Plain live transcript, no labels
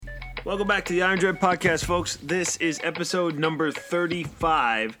Welcome back to the Iron Dread Podcast, folks. This is episode number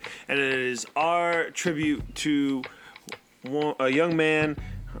 35, and it is our tribute to a young man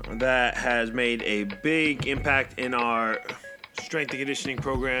that has made a big impact in our strength and conditioning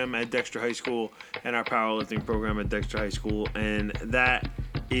program at Dexter High School and our powerlifting program at Dexter High School, and that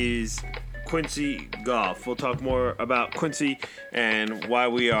is Quincy Goff. We'll talk more about Quincy and why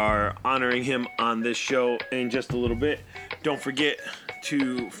we are honoring him on this show in just a little bit. Don't forget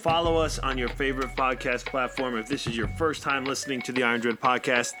to follow us on your favorite podcast platform. If this is your first time listening to the Iron Dread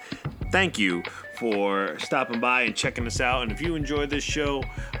Podcast, thank you for stopping by and checking us out. And if you enjoy this show,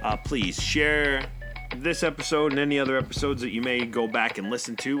 please share this episode and any other episodes that you may go back and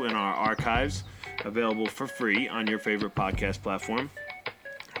listen to in our archives, available for free on your favorite podcast platform.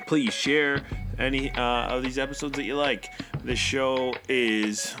 Please share any of these episodes that you like. This show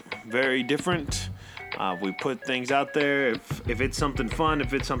is very different. We put things out there. If it's something fun,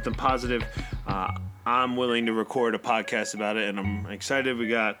 if it's something positive, I'm willing to record a podcast about it, and I'm excited. We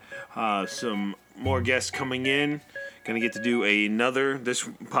got some more guests coming in. Going to get to do this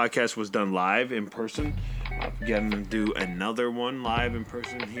podcast was done live in person. Going to do another one live in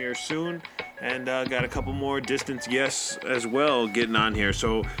person here soon. And got a couple more distance guests as well getting on here.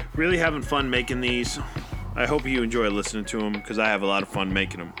 So really having fun making these. I hope you enjoy listening to them because I have a lot of fun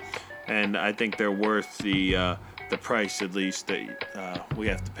making them. And I think they're worth the price, at least, that we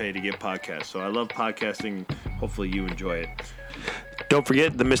have to pay to get podcasts. So I love podcasting. Hopefully you enjoy it. Don't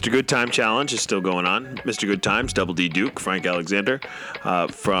forget, the Mr. Good Time Challenge is still going on. Mr. Good Times, Double D Duke, Frank Alexander,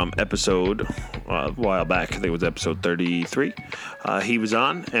 from episode, a while back, I think it was episode 33. He was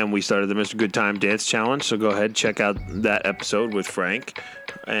on, and we started the Mr. Good Time Dance Challenge. So go ahead, check out that episode with Frank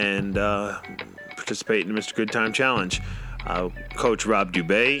and participate in the Mr. Good Time Challenge. Coach Rob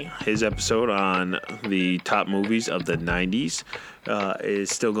Dubay, his episode on the top movies of the 90s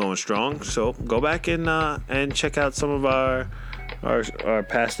is still going strong. So go back and check out some of our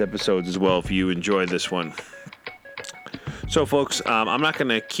past episodes as well if you enjoy this one. So, folks, I'm not going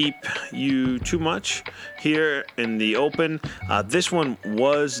to keep you too much here in the open. This one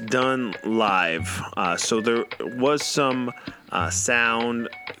was done live, so there was some sound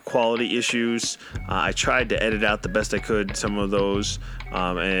quality issues. I tried to edit out the best I could some of those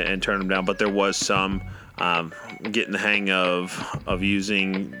and turn them down, but there was some getting the hang of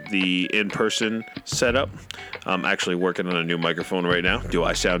using the in-person setup. I'm actually working on a new microphone right now. Do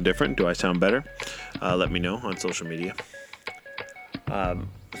I sound different? Do I sound better? Let me know on social media.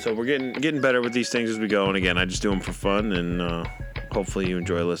 So we're getting better with these things as we go, and again, I just do them for fun, and hopefully you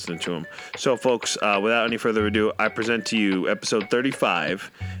enjoy listening to them. So, folks, without any further ado, I present to you episode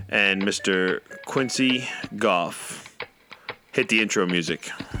 35 and Mr. Quincy Goff. Hit the intro music.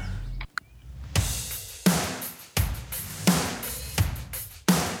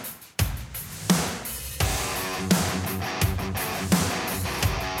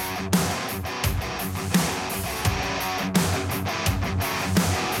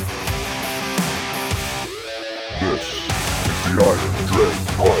 The Iron Dread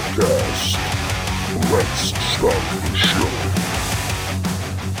Podcast. Let's start the show.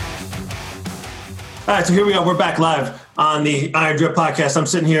 All right, so here we go. We're back live on the Iron Dread Podcast. I'm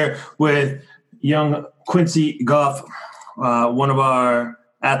sitting here with young Quincy Goff, one of our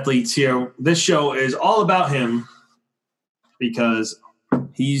athletes here. This show is all about him because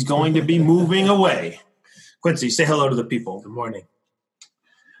he's going to be moving away. Quincy, say hello to the people. Good morning.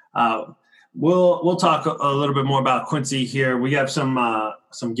 We'll talk a little bit more about Quincy here. We have some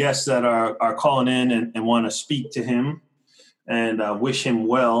guests that are calling in and want to speak to him and wish him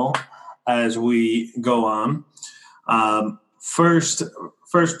well as we go on. First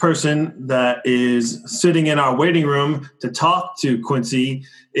person that is sitting in our waiting room to talk to Quincy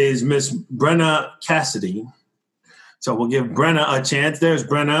is Miss Brenna Cassidy. So we'll give Brenna a chance. There's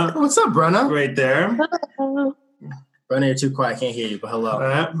Brenna. What's up, Brenna? Right there. Hello. Brenna, you're too quiet. I can't hear you, but hello.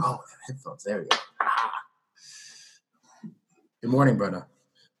 Oh, headphones. There we go. Good morning, Brenna.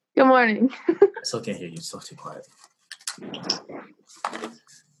 Good morning. I still can't hear you. It's still too quiet.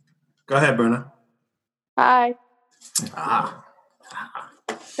 Go ahead, Brenna. Hi.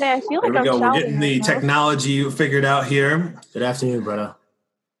 Hey, I feel There like we I'm go. We're shouting getting the right now. technology figured out here. Good afternoon, Brenna.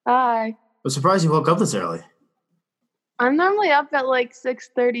 Hi. I'm surprised you woke up this early. I'm normally up at like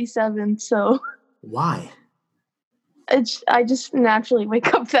 6:37, so Why? I just naturally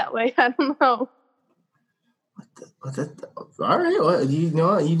wake up that way. I don't know. All right. Well, you know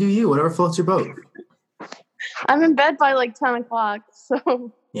what? You do you. Whatever floats your boat. I'm in bed by like 10 o'clock,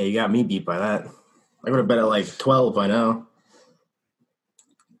 so Yeah, you got me beat by that. I go to bed at like 12 by now.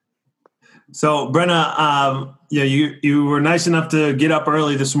 So, Brenna, you were nice enough to get up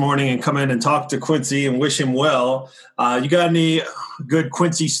early this morning and come in and talk to Quincy and wish him well. You got any good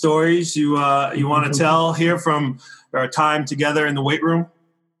Quincy stories you want to tell here from our time together in the weight room?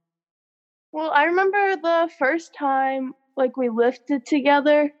 Well, I remember the first time we lifted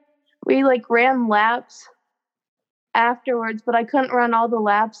together. We ran laps afterwards, but I couldn't run all the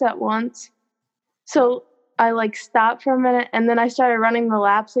laps at once. So I stopped for a minute and then I started running the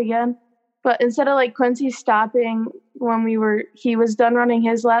laps again. But instead of Quincy stopping when he was done running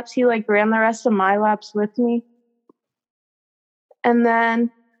his laps, he ran the rest of my laps with me. And then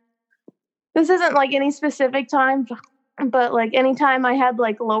this isn't any specific time, but anytime I had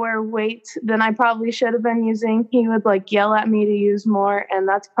lower weights than I probably should have been using, he would yell at me to use more, and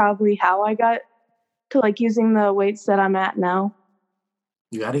that's probably how I got to using the weights that I'm at now.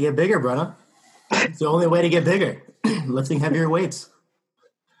 You got to get bigger, Brenna. It's the only way to get bigger. Lifting heavier weights.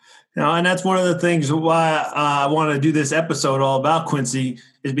 And that's one of the things why I want to do this episode all about Quincy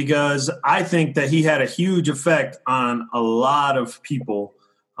is because I think that he had a huge effect on a lot of people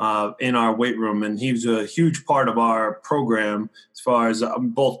in our weight room. And he was a huge part of our program as far as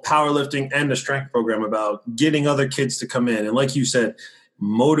both powerlifting and the strength program about getting other kids to come in. And like you said,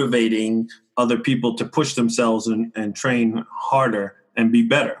 motivating other people to push themselves and train harder and be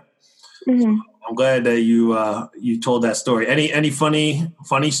better. Mm-hmm. So I'm glad that you told that story. Any funny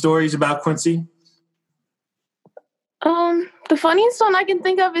stories about Quincy? The funniest one I can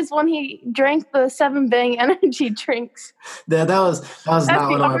think of is when he drank the 7 Bang energy drinks. That was not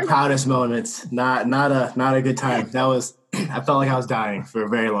one of my proudest moments. Not a good time. That was I felt like I was dying for a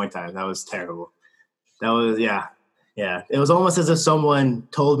very long time. That was terrible. That was yeah. It was almost as if someone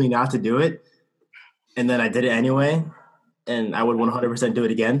told me not to do it, and then I did it anyway, and I would 100% do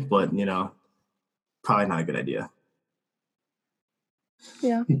it again. But probably not a good idea.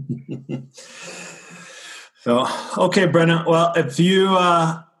 Yeah. So, okay, Brenna. Well, if you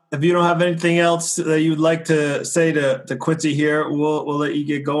don't have anything else that you'd like to say to Quincy here, we'll let you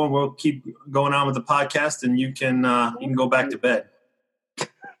get going. We'll keep going on with the podcast, and you can go back to bed. I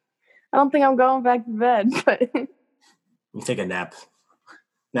don't think I'm going back to bed, but you take a nap.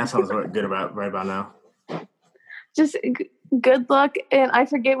 Nap sounds good right about now. Just good luck, and I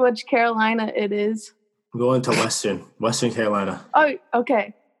forget which Carolina it is. I'm going to Western Carolina. Oh,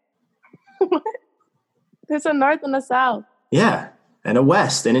 okay. What? There's a north and a south. Yeah, and a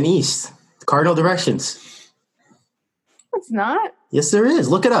west and an east. Cardinal directions. It's not. Yes, there is.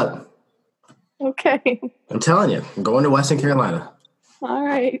 Look it up. Okay. I'm telling you. I'm going to Western Carolina. All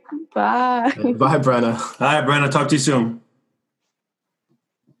right. Bye. Bye, Brenna. All right, Brenna. Talk to you soon.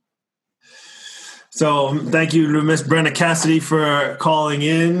 So thank you to Miss Brenna Cassidy for calling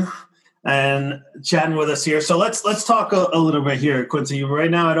in and chatting with us here. So let's talk a little bit here, Quincy. Right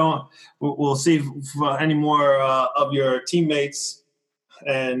now, we'll see if any more of your teammates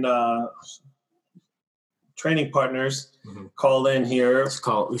and training partners call in here.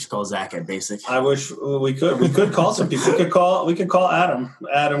 We should call Zach at basic. I wish we could. We could call some people. We could call Adam.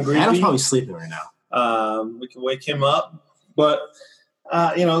 Adam Greavy. Adam's probably sleeping right now. We can wake him up, but.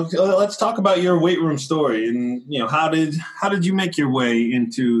 Let's talk about your weight room story, and how did you make your way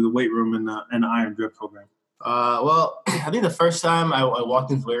into the weight room and the Iron Drip program? Well, I think the first time I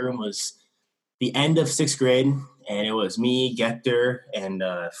walked into the weight room was the end of 6th grade, and it was me, Gector, and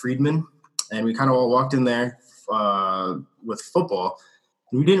Friedman, and we kind of all walked in there with football.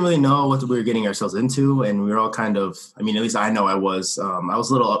 We didn't really know what we were getting ourselves into, and we were all kind of, at least I know I was a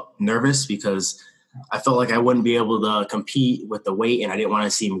little nervous because I felt like I wouldn't be able to compete with the weight, and I didn't want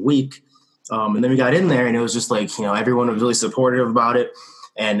to seem weak. And then we got in there, and it was just everyone was really supportive about it.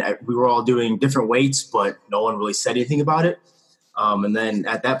 And we were all doing different weights, but no one really said anything about it. And then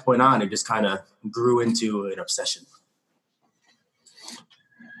at that point on, it just kind of grew into an obsession.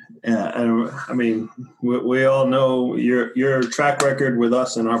 Yeah, we all know your track record with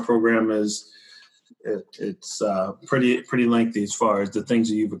us in our program is it's pretty lengthy as far as the things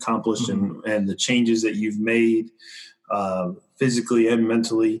that you've accomplished and the changes that you've made physically and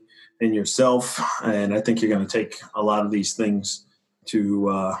mentally in yourself. And I think you're going to take a lot of these things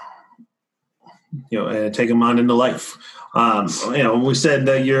to and take them on into life. We said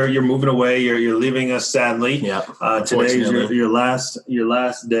that you're moving away. You're leaving us sadly. Yeah. Today is your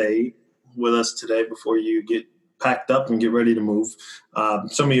last day with us today before you get packed up and get ready to move.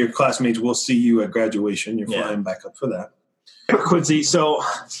 Some of your classmates will see you at graduation. You're flying back up for that. Quincy, so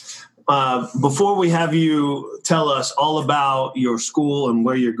before we have you tell us all about your school and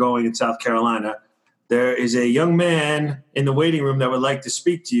where you're going in South Carolina, there is a young man in the waiting room that would like to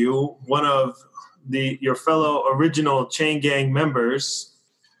speak to you, one of your fellow original Chain Gang members.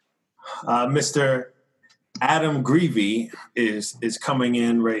 Mr. Adam Greavy is coming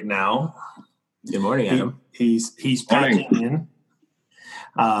in right now. Good morning, Adam. He's packing in.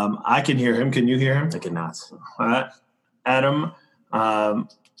 I can hear him. Can you hear him? I cannot. Adam,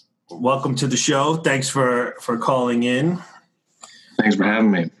 welcome to the show. Thanks for calling in. Thanks for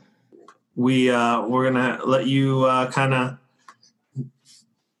having me. We're gonna let you kind of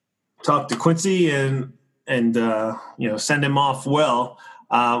talk to Quincy and send him off well.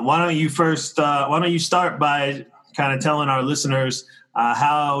 Why don't you start by kind of telling our listeners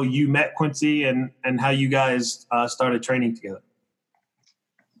how you met Quincy and how you guys started training together?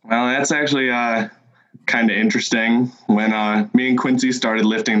 Well, that's actually kind of interesting. When me and Quincy started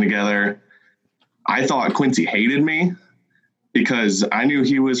lifting together, I thought Quincy hated me because I knew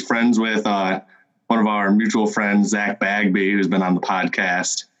he was friends with one of our mutual friends, Zach Bagby, who's been on the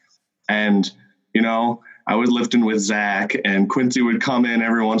podcast. And, I was lifting with Zach, and Quincy would come in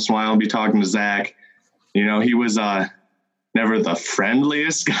every once in a while and be talking to Zach. He was never the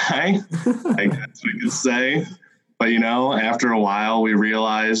friendliest guy, I guess we could say. But, after a while, we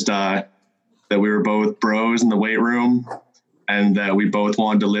realized that we were both bros in the weight room and that we both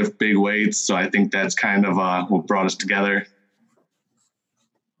wanted to lift big weights. So I think that's kind of what brought us together.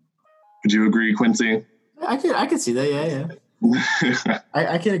 Would you agree, Quincy? I could see that. Yeah.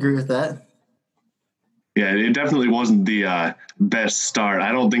 I can agree with that. Yeah, it definitely wasn't the best start.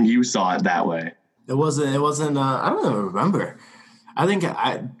 I don't think you saw it that way. It wasn't. I don't even remember. I think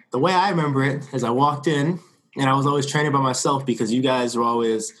the way I remember it is I walked in and I was always training by myself because you guys were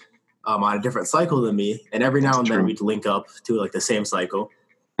always on a different cycle than me, and every now and then we'd link up to like the same cycle.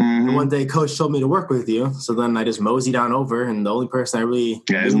 Mm-hmm. And one day, Coach told me to work with you, so then I just moseyed on over, and the only person I really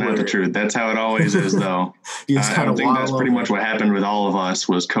isn't that the truth? That's how it always is, though. I think that's pretty much what happened with all of us.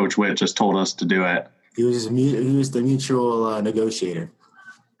 Was Coach Witt just told us to do it? He was the mutual negotiator.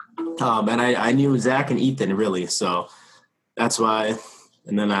 And I knew Zach and Ethan, really, so that's why.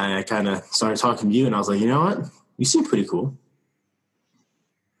 And then I kind of started talking to you, and I was like, you know what? You seem pretty cool.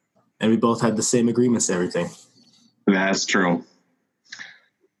 And we both had the same agreements to everything. That's true.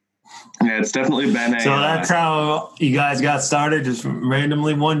 Yeah, it's definitely been So that's how you guys got started, just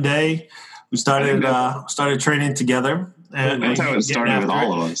randomly one day. We started training together. And that's how it started with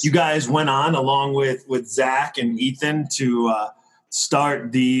all of us. You guys went on, along with Zach and Ethan, to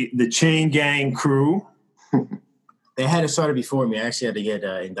start the Chain Gang crew. They had it started before me. I actually had to get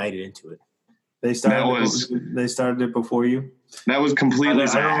indicted into it. They started it before you? That was completely I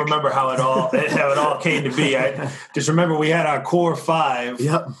don't remember how it all came to be. I just remember we had our core five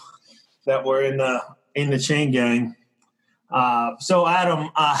that were in the Chain Gang. So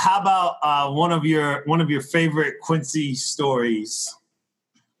Adam, how about one of your favorite Quincy stories?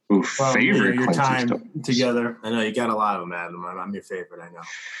 Ooh, favorite your time stories together? I know you got a lot of them, Adam. I'm your favorite. I know.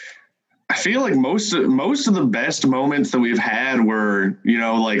 I feel like most of the best moments that we've had were,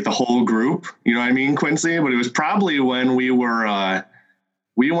 like the whole group. You know what I mean, Quincy? But it was probably when we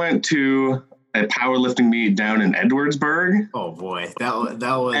went to a powerlifting meet down in Edwardsburg. Oh boy, that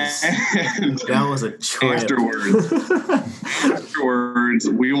was a trip. Afterwards,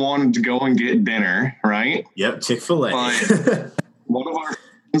 we wanted to go and get dinner, right? Yep, Chick-fil-A. But one of our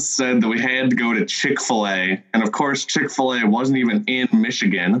friends said that we had to go to Chick-fil-A, and of course, Chick-fil-A wasn't even in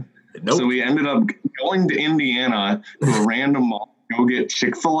Michigan. Nope. So we ended up going to Indiana to a random mall to go get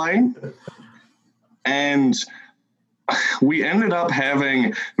Chick-fil-A, and we ended up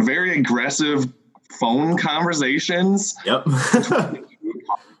having very aggressive phone conversations. Yep.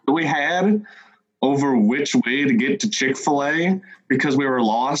 We had over which way to get to Chick-fil-A because we were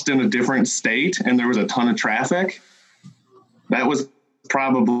lost in a different state and there was a ton of traffic. That was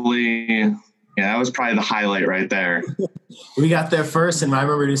probably the highlight right there. We got there first, and I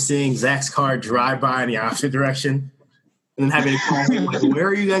remember just seeing Zach's car drive by in the opposite direction and then having to call him, like, where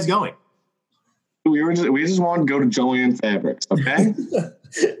are you guys going? We just wanted to go to Joanne Fabrics, okay?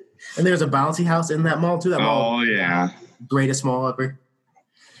 And there's a bouncy house in that mall, too. That mall. Oh, yeah. Greatest mall ever.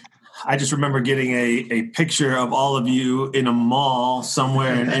 I just remember getting a picture of all of you in a mall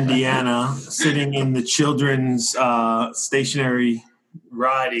somewhere in Indiana, sitting in the children's stationary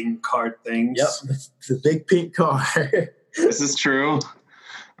riding cart things. Yep, the big pink car. This is true.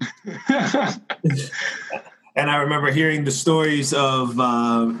 And I remember hearing the stories of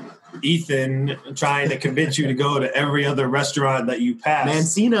Ethan trying to convince you to go to every other restaurant that you passed.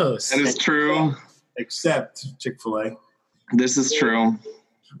 Mancino's. That is true. Except Chick-fil-A. This is true.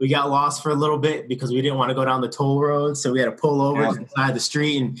 We got lost for a little bit because we didn't want to go down the toll road, so we had to pull over to the side of the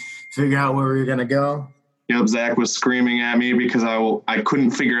street and figure out where we were going to go. Yep, Zach was screaming at me because I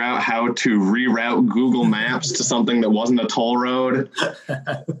couldn't figure out how to reroute Google Maps to something that wasn't a toll road.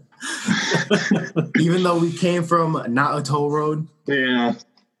 Even though we came from not a toll road. Yeah,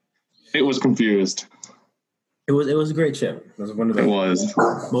 it was confused. It was a great trip. It was one of the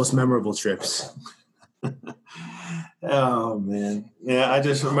most memorable trips. Oh man, yeah. I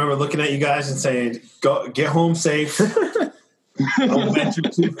just remember looking at you guys and saying, "Go get home safe." Don't venture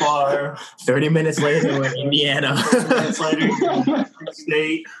too far. 30 minutes later, we're in Indiana. 30 minutes later,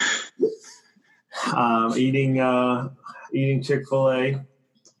 state eating Chick-fil-A.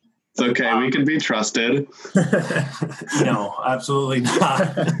 It's okay. We can be trusted. No, absolutely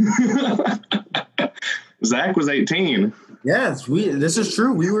not. Zach was 18. Yes, this is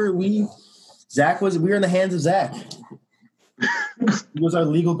true. We were in the hands of Zach. He was our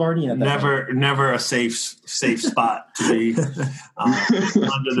legal guardian at that never a safe spot to be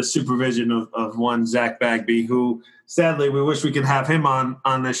under the supervision of one Zach Bagby, who sadly we wish we could have him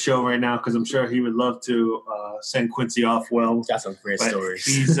on this show right now, because I'm sure he would love to send Quincy off well. He's got some great stories.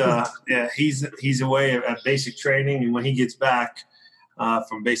 He's away at basic training, and when he gets back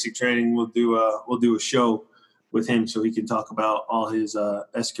from basic training, we'll do a show with him so he can talk about all his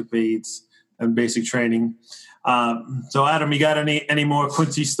escapades and basic training. So Adam, you got any more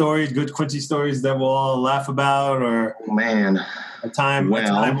Quincy stories, good Quincy stories that we'll all laugh about, or a time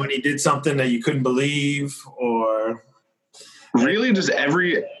when he did something that you couldn't believe, or really just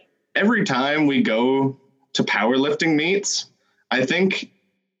every time we go to powerlifting meets, I think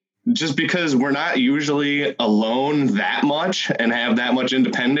just because we're not usually alone that much and have that much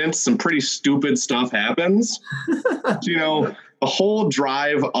independence, some pretty stupid stuff happens. The whole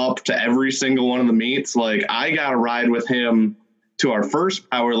drive up to every single one of the meets, like I got a ride with him to our first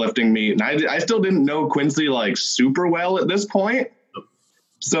powerlifting meet, and I still didn't know Quincy like super well at this point.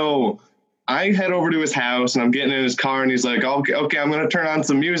 So I head over to his house and I'm getting in his car and he's like, okay, I'm going to turn on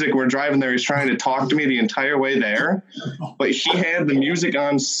some music. We're driving there. He's trying to talk to me the entire way there, but he had the music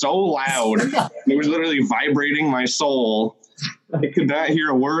on so loud, it was literally vibrating my soul. I could not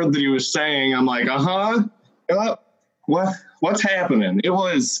hear a word that he was saying. I'm like, what's happening? It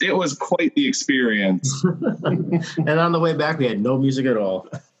was quite the experience. And on the way back, we had no music at all.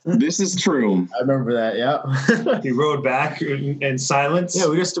 This is true. I remember that. Yeah. He rode back in silence. Yeah,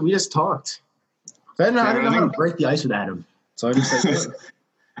 we just talked. I didn't know how to break the ice with Adam, so I just said,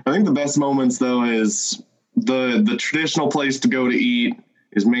 I think the best moments though is the traditional place to go to eat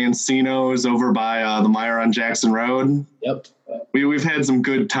is Mancino's over by the Myron Jackson Road. Yep. We've had some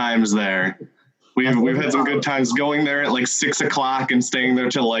good times there. We've had some good times going there at like 6 o'clock and staying there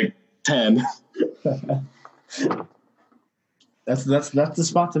till like 10. That's the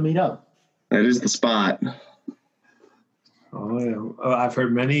spot to meet up. That is the spot. Oh, yeah. I've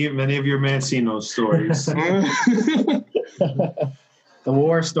heard many of your Mancino stories. The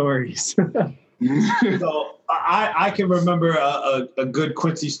war stories. So I can remember a good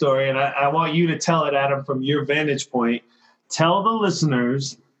Quincy story, and I want you to tell it, Adam, from your vantage point. Tell the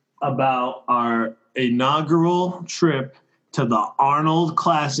listeners about our inaugural trip to the Arnold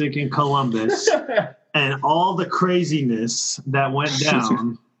Classic in Columbus and all the craziness that went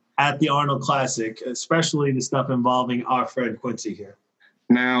down at the Arnold Classic, especially the stuff involving our friend Quincy here.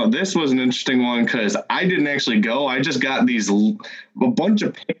 Now, this was an interesting one because I didn't actually go. I just got a bunch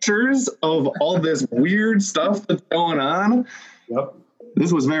of pictures of all this weird stuff that's going on. Yep.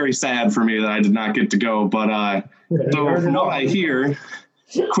 This was very sad for me that I did not get to go. But so from what I hear,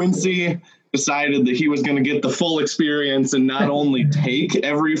 Quincy decided that he was going to get the full experience and not only take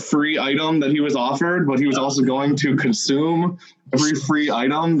every free item that he was offered, but he was also going to consume every free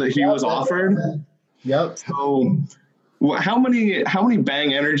item that he was offered. Yep. So how many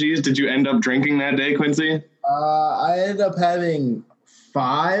Bang Energies did you end up drinking that day, Quincy? I ended up having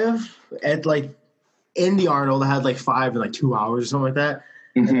 5 at in the Arnold. I had 5 in 2 hours or something like that.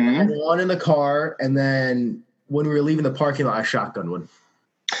 Mm-hmm. And I had 1 in the car, and then when we were leaving the parking lot, I shotgunned 1.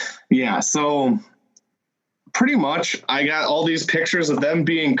 Yeah, so pretty much I got all these pictures of them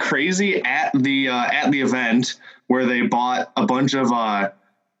being crazy at the event where they bought a bunch of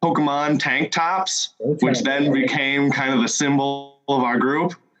Pokemon tank tops, which then became kind of the symbol of our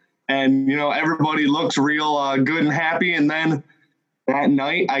group. And, everybody looks real good and happy. And then that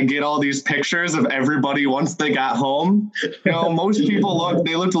night I get all these pictures of everybody once they got home. Most people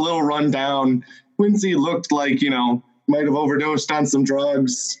looked a little run down. Quincy looked like, might have overdosed on some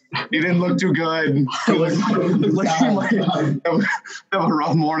drugs. He didn't look too good. It was like he might have a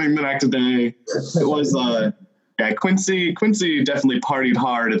rough morning the next day. It was, Quincy definitely partied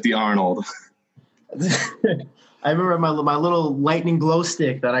hard at the Arnold. I remember my little lightning glow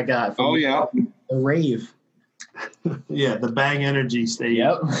stick that I got from the rave. Yeah, the Bang Energy stage.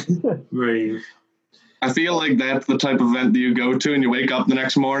 Yep. Rave. I feel like that's the type of event that you go to and you wake up the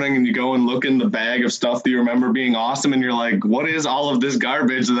next morning and you go and look in the bag of stuff that you remember being awesome and you're like, what is all of this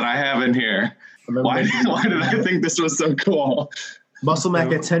garbage that I have in here? Why did I think this was so cool? Muscle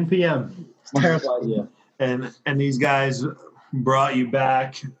Mac at 10 p.m. Terrible idea. And these guys brought you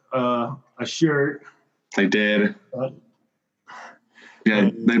back a shirt. They did. Yeah,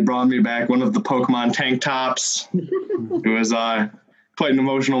 they brought me back one of the Pokemon tank tops. It was quite an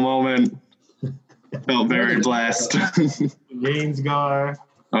emotional moment. Felt very blessed. Gainsgar.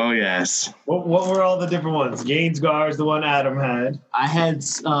 Oh, yes. What were all the different ones? Gainsgar is the one Adam had. I had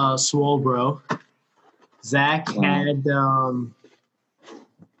Swole Bro. Zach had...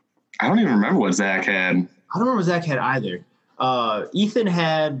 I don't even remember what Zach had. I don't remember what Zach had either. Ethan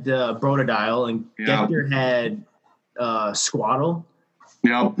had Brotodile, and Gector had Squaddle.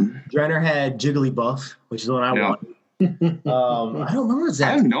 Yep. Drenner had Jigglypuff, which is the one I wanted. I don't remember I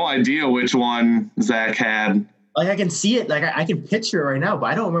Zach. have no idea which one Zach had. Like, I can see it. Like, I can picture it right now, but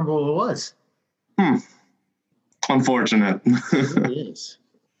I don't remember what it was. Unfortunate. It really is.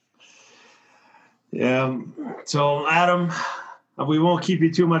 Yeah. So, Adam, we won't keep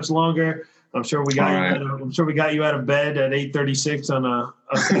you too much longer. I'm sure we got you out of bed at 8:36 on a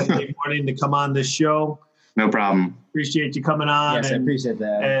Saturday morning to come on this show. No problem. Appreciate you coming on. Yes, I appreciate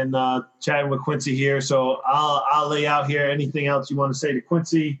that. And chatting with Quincy here. So I'll lay out here anything else you want to say to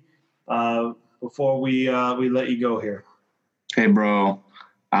Quincy before we let you go here. Hey, bro.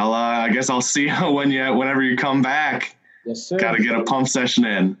 I guess I'll see you whenever you come back. Yes, sir. Got to get a pump session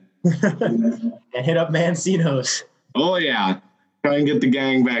in. And hit up Mancino's. Oh, yeah. Try and get the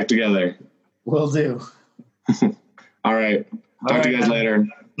gang back together. Will do. All right. Talk to you guys later.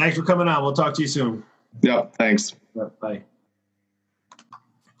 Thanks for coming on. We'll talk to you soon. Yep. Thanks. Bye.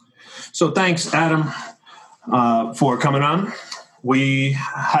 So thanks, Adam, for coming on. We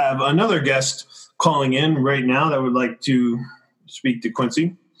have another guest calling in right now that would like to speak to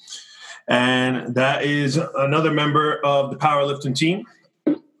Quincy. And that is another member of the powerlifting team,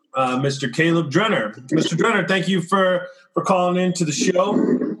 Mr. Caleb Drenner. Mr. Drenner, thank you for calling in to the show.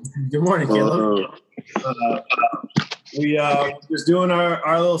 Good morning, Caleb. We just doing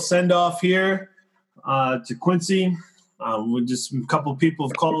our little send-off here to Quincy. We just a couple of people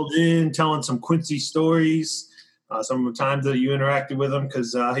have called in telling some Quincy stories. Some of the times that you interacted with him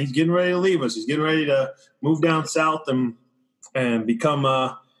because he's getting ready to leave us. He's getting ready to move down south and become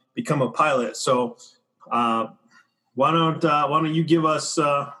a pilot. So why don't you give us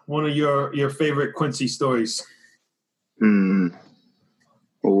one of your favorite Quincy stories?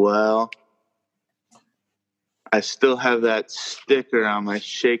 Well, I still have that sticker on my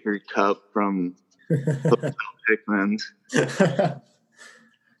shaker cup from Hotel Hickman's.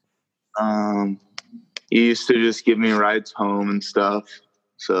 He used to just give me rides home and stuff,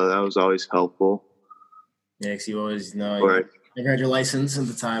 so that was always helpful. Yeah, because you always know you got your license at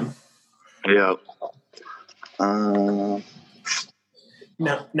the time. Yep.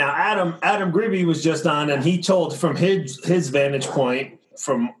 Now Adam Gribby was just on, and he told from his vantage point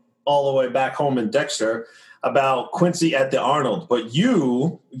from all the way back home in Dexter about Quincy at the Arnold. But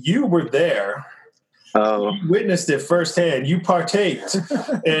you were there. You witnessed it firsthand. You partaked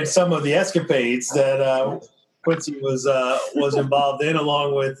in some of the escapades that Quincy was involved in,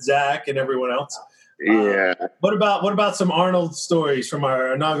 along with Zach and everyone else. Yeah. What about some Arnold stories from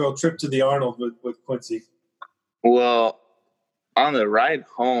our inaugural trip to the Arnold with Quincy? Well, on the ride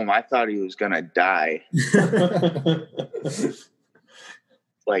home, I thought he was going to die.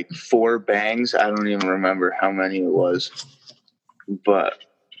 Like 4 bangs. I don't even remember how many it was. But,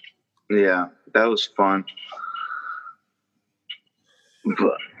 yeah, that was fun.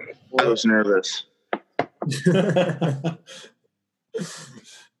 But I was nervous.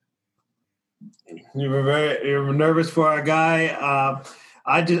 You were nervous for our guy.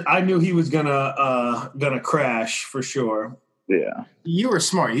 I knew he was gonna crash for sure. Yeah. You were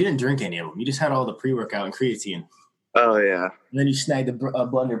smart. You didn't drink any of them. You just had all the pre-workout and creatine. Oh, yeah. And then you snagged a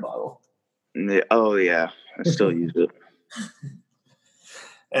blender bottle. Yeah. Oh, yeah. I still use it.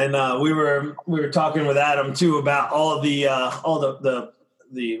 And we were talking with Adam too about all the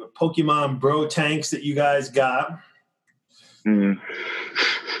Pokemon Bro tanks that you guys got.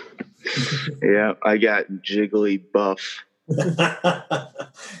 Yeah, I got Jigglypuff.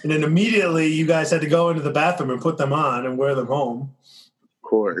 And then immediately you guys had to go into the bathroom and put them on and wear them home. Of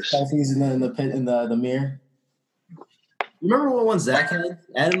course. Things in the mirror. You remember what one Zach had?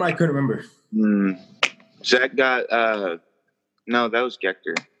 Adam and I couldn't remember. Zach got no, that was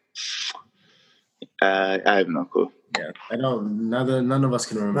Gector. I have no clue. Yeah, I don't. None of us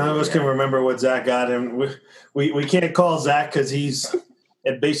can remember. None of us can remember what Zach got, and we can't call Zach because he's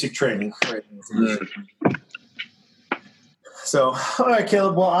at basic training. So, all right,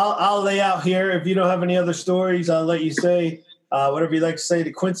 Caleb. Well, I'll lay out here. If you don't have any other stories, I'll let you say whatever you'd like to say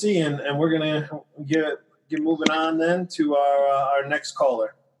to Quincy, and we're gonna get moving on then to our next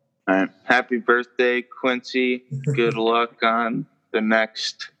caller. All right. Happy birthday, Quincy. Good luck on the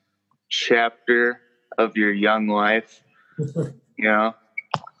next chapter of your young life.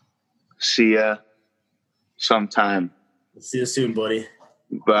 See ya sometime. See you soon, buddy.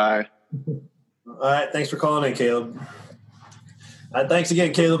 Bye. All right. Thanks for calling in, Caleb. Thanks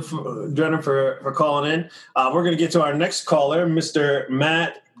again, Caleb, for calling in. We're going to get to our next caller. Mr.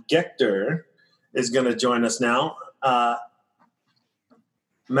 Matt Gechter is going to join us now.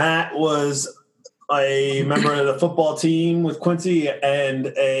 Matt was a member of the football team with Quincy and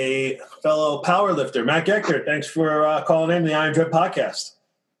a fellow powerlifter. Matt Gechter, thanks for calling in the Iron Dread podcast.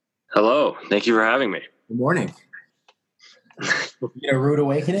 Hello. Thank you for having me. Good morning. You get a rude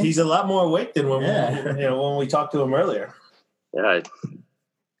awakening? He's a lot more awake than when we talked to him earlier. Yeah, I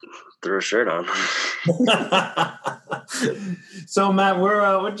threw a shirt on. So, Matt,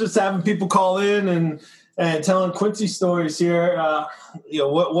 we're just having people call in and telling Quincy stories here.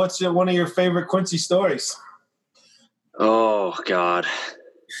 What's one of your favorite Quincy stories? Oh God,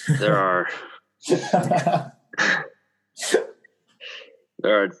 there are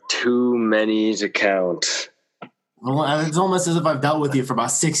too many to count. It's almost as if I've dealt with you for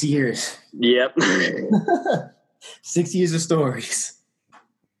about 6 years. Yep. 6 years of stories.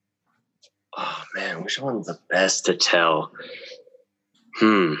 Oh man, which one's the best to tell?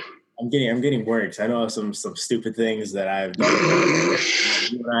 I'm getting worried because I know some stupid things that I've done.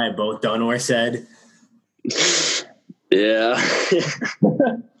 You and I have both done or said. Yeah.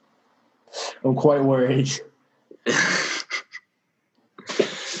 I'm quite worried.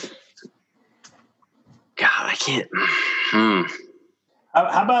 God, I can't.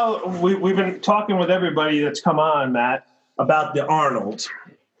 How about we've been talking with everybody that's come on, Matt, about the Arnold.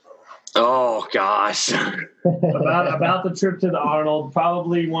 Oh gosh. about the trip to the Arnold,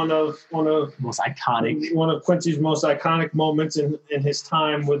 probably one of Most iconic. one of Quincy's most iconic moments in his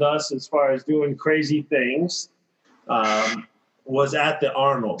time with us as far as doing crazy things was at the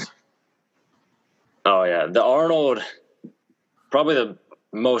Arnold. Oh yeah, the Arnold. Probably the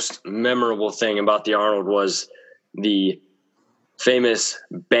most memorable thing about the Arnold was the famous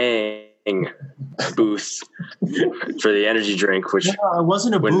Bang booth for the energy drink, which it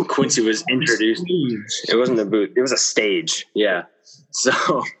wasn't a when booth. Quincy was introduced, it wasn't a booth. It was a stage. Yeah.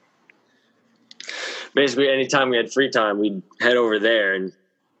 So basically, anytime we had free time, we'd head over there, and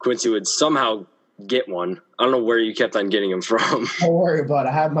Quincy would somehow get one. I don't know where you kept on getting them from. Don't worry about it.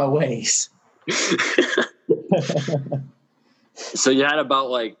 I have my ways. So you had about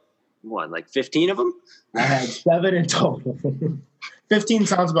 15 of them? I had 7 in total. 15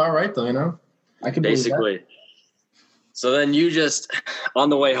 sounds about right, though, I can basically. So then you just, on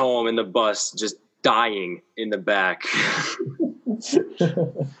the way home in the bus, just dying in the back.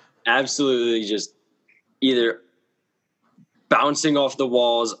 Absolutely just either bouncing off the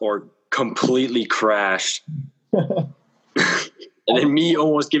walls or completely crashed. And then me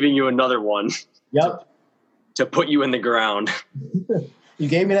almost giving you another one. Yep. To put you in the ground. You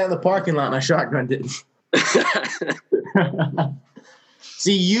gave me that in the parking lot and I shotgunned it.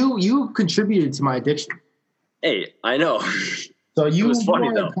 See, you contributed to my addiction. Hey, I know. So you was funny,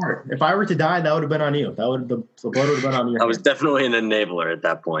 were though. part. If I were to die, that would have been on you. The blood would have been on your I was definitely an enabler at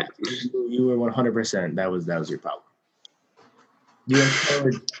that point. You were 100%. That was your problem. You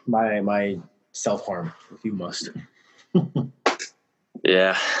encouraged my self-harm, if you must.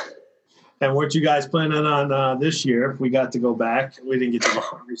 Yeah. And weren't you guys planning on this year, if we got to go back? We didn't get to go,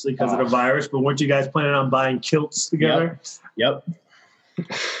 obviously, because of the virus, but weren't you guys planning on buying kilts together? Yep.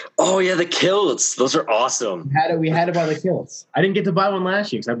 Oh, yeah, the kilts. Those are awesome. We had to buy the kilts. I didn't get to buy one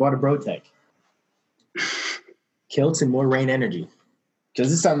last year because I bought a Brotech. Kilts and more rain energy. Because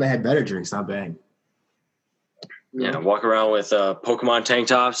this time they had better drinks, not Bang. Yeah, walk around with Pokemon tank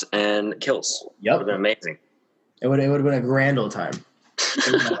tops and kilts. Yep. Would have been amazing. It would have been a grand old time.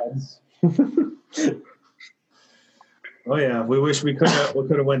 Oh yeah, we wish we could have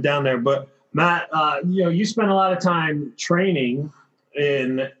went down there. But Matt, you spent a lot of time training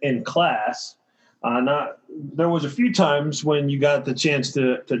in class. There was a few times when you got the chance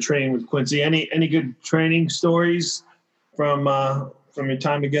to train with Quincy. Any good training stories from your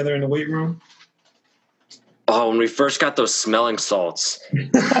time together in the weight room? Oh, when we first got those smelling salts,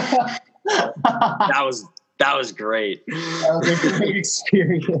 that was great. That was a great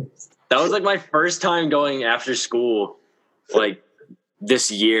experience. That was like my first time going after school, like this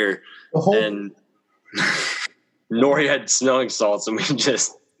year. And Nori had smelling salts, and we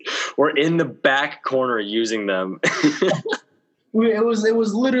just were in the back corner using them. It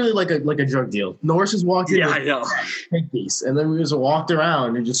was literally like a drug deal. Norris just walked in. Yeah, I know. Take these, and then we just walked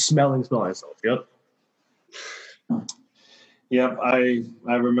around and just smelling salts. Yep. Yep, I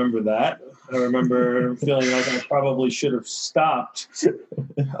remember that. I remember feeling like I probably should have stopped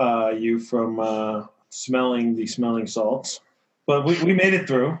you from smelling the smelling salts. But we made it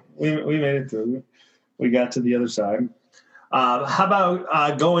through. We made it through. We got to the other side. How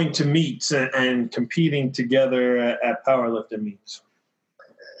about going to meets and competing together at powerlifting meets?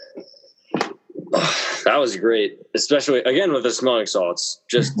 That was great, especially, again, with the smelling salts.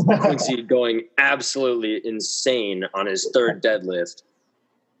 Just Quincy going absolutely insane on his third deadlift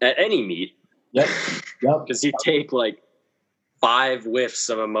at any meet. Yep. Because he'd take like 5 whiffs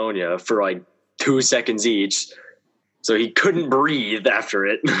of ammonia for like 2 seconds each. So he couldn't breathe after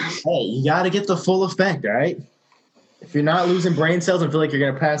it. Hey, you got to get the full effect, all right? If you're not losing brain cells and feel like you're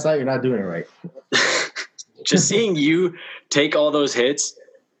going to pass out, you're not doing it right. Just seeing you take all those hits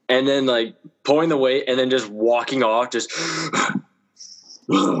and then like pulling the weight and then just walking off, just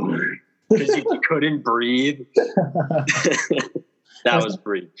because you couldn't breathe. That was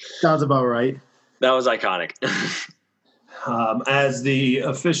pretty. Sounds about right. That was iconic. As the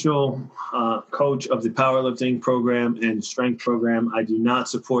official coach of the powerlifting program and strength program, I do not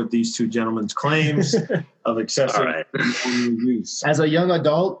support these two gentlemen's claims of excessive use. As a young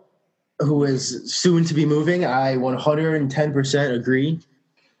adult who is soon to be moving, I 110% agree.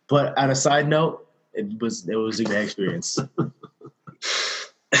 But on a side note, it was a great experience.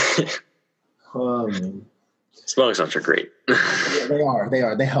 Oh man, smelling salts are great. Yeah, they are.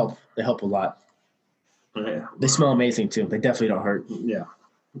 They help. They help a lot. Yeah. They smell amazing too. They definitely don't hurt. Yeah.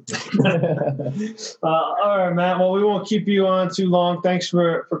 All right, Matt. Well, we won't keep you on too long. Thanks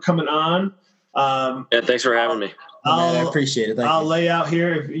for coming on. Yeah, thanks for having me. I appreciate it. I'll lay out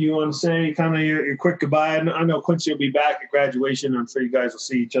here if you want to say kind of your quick goodbye. I know Quincy will be back at graduation. I'm sure you guys will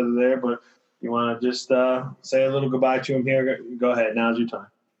see each other there, but you want to just say a little goodbye to him here? Go ahead. Now's your time.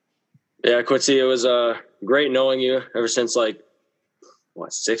 Yeah, Quincy, it was great knowing you ever since like,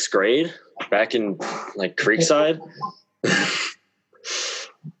 6th grade? Back in like Creekside.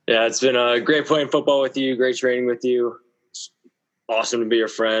 Yeah, it's been great playing football with you. Great training with you. It's awesome to be your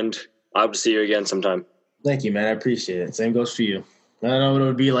friend. I hope to see you again sometime. Thank you, man. I appreciate it. Same goes for you. I don't know what it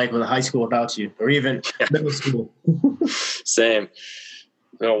would be like with high school without you, or even middle school. Same. It's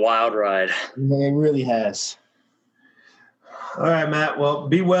been a wild ride. It really has. All right, Matt. Well,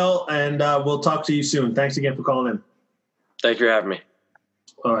 be well, and we'll talk to you soon. Thanks again for calling in. Thank you for having me.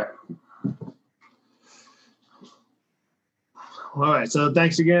 All right. All right. So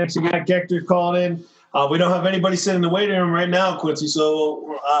thanks again. So Matt Gector called in. We don't have anybody sitting in the waiting room right now, Quincy.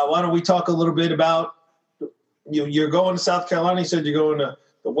 So why don't we talk a little bit about you're going to South Carolina. You said you're going to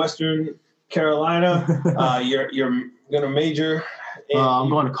the Western Carolina. You're going to major. I'm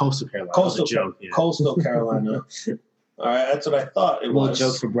going to Coastal Carolina. Coastal Carolina. All right, that's what I thought it was. A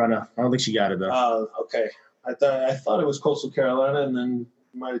little joke for Brenna. I don't think she got it though. Okay. I thought it was Coastal Carolina, and then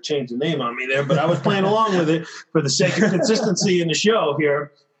you might have changed the name on me there, but I was playing along with it for the sake of consistency in the show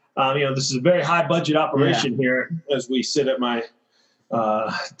here. This is a very high budget operation here as we sit at my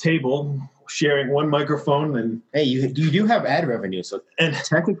table sharing one microphone. And hey, you do have ad revenue, so and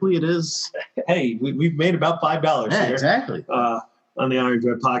technically it is. Hey, we've made about $5 here. Exactly. On the Iron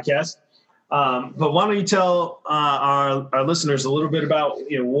Dread podcast. But why don't you tell our listeners a little bit about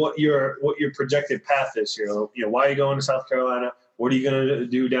what your projected path is here? Why are you going to South Carolina? What are you going to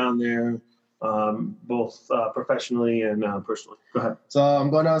do down there, both professionally and personally? Go ahead. So I'm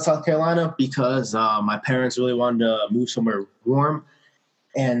going down to South Carolina because my parents really wanted to move somewhere warm,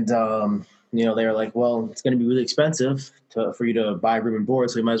 and they were like, "Well, it's going to be really expensive for you to buy room and board,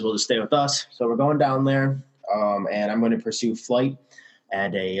 so you might as well just stay with us." So we're going down there, and I'm going to pursue flight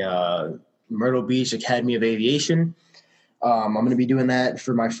at a Myrtle Beach Academy of Aviation. I'm going to be doing that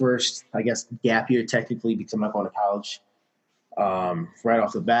for my first, I guess, gap year technically because I'm not going to college right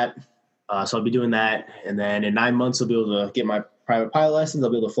off the bat. So I'll be doing that. And then in 9 months, I'll be able to get my private pilot license. I'll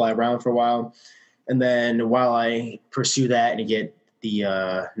be able to fly around for a while. And then while I pursue that and get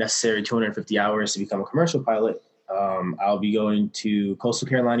the necessary 250 hours to become a commercial pilot, I'll be going to Coastal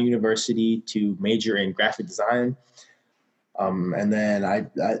Carolina University to major in graphic design. And then I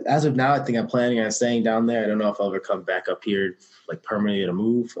as of now, I think I'm planning on staying down there. I don't know if I'll ever come back up here like permanently to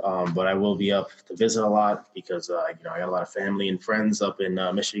move, but I will be up to visit a lot because I got a lot of family and friends up in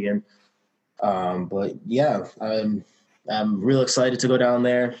Michigan. But yeah, I'm real excited to go down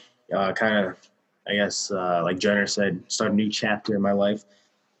there. kind of, I guess, like Jenner said, start a new chapter in my life.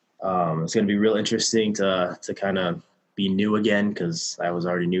 It's going to be real interesting to kind of be new again because I was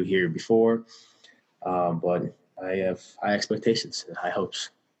already new here before. But I have high expectations and high hopes.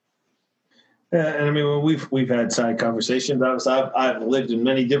 Yeah, and I mean, well, we've had side conversations. I've lived in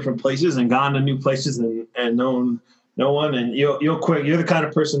many different places and gone to new places and known no one. And you're the kind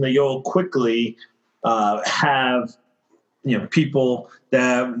of person that you'll quickly have, people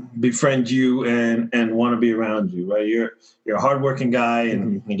that befriend you and want to be around you, right? You're a hardworking guy,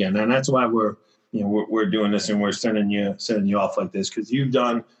 and again, and that's why we're doing this and we're sending you off like this because you've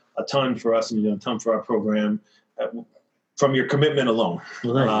done a ton for us and you've done a ton for our program. From your commitment alone.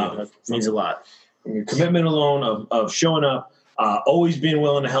 That means a lot. From your commitment alone of showing up, always being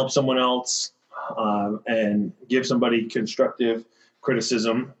willing to help someone else and give somebody constructive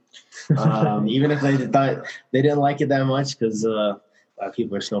criticism. Even if they thought they didn't like it that much because a lot of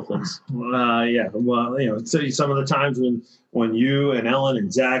people are snowflakes. Yeah. Well, so some of the times when you and Ellen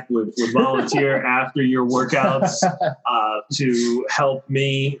and Zach would volunteer after your workouts to help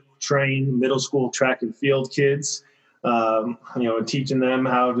me train middle school track and field kids. Teaching them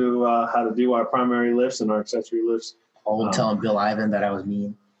how to do our primary lifts and our accessory lifts. All of them telling Bill Ivan that I was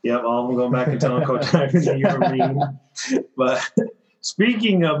mean. Yep, all of them going back and telling Coach Ivan that you were mean. But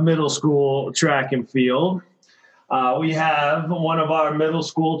speaking of middle school track and field, we have one of our middle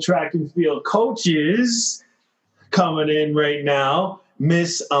school track and field coaches coming in right now,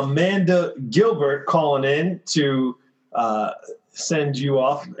 Miss Amanda Gilbert, calling in to send you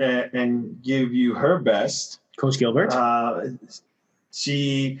off and give you her best. Coach Gilbert.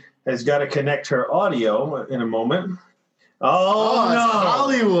 She has got to connect her audio in a moment. Oh, no.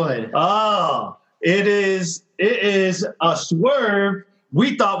 Hollywood. Oh, it is a swerve.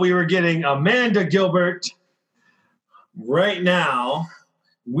 We thought we were getting Amanda Gilbert. Right now,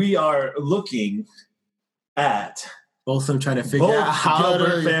 we are looking at both of them trying to figure out how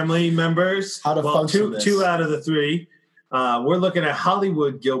Gilbert family members. How to function two out of the three. We're looking at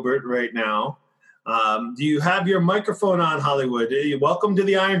Hollywood Gilbert right now. Do you have your microphone on, Hollywood? Welcome to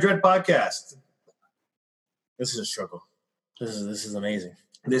the Iron Dread podcast. This is a struggle. This is amazing.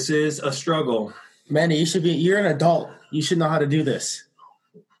 This is a struggle. Manny, you're an adult. You should know how to do this.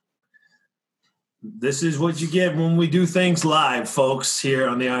 This is what you get when we do things live, folks, here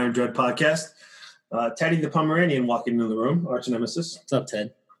on the Iron Dread podcast. Teddy the Pomeranian walking into the room, arch nemesis. What's up,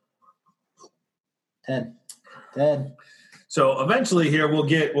 Ted? Ted. So eventually here we'll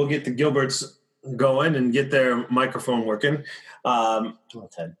get the Gilberts going and get their microphone working.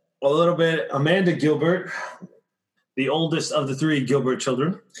 Ted. A little bit. Amanda Gilbert, the oldest of the three Gilbert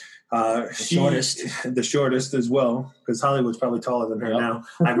children. The shortest as well, because Hollywood's probably taller than her now.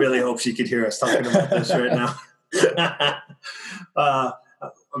 I really hope she could hear us talking about this right now.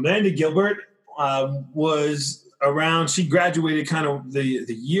 Amanda Gilbert was around. She graduated kind of the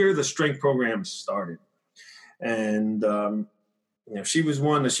year the strength program started, and she was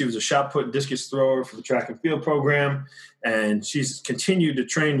a shot put discus thrower for the track and field program, and she's continued to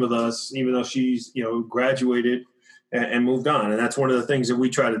train with us even though she's graduated and moved on. And that's one of the things that we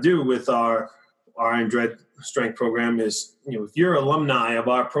try to do with our Iron Dread strength program is, if you're alumni of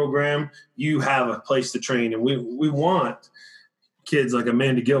our program, you have a place to train. And we want kids like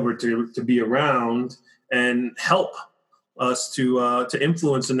Amanda Gilbert to be around and help us to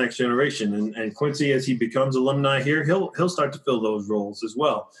influence the next generation. And Quincy, as he becomes alumni here, he'll start to fill those roles as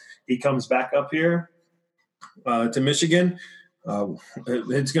well. He comes back up here to Michigan.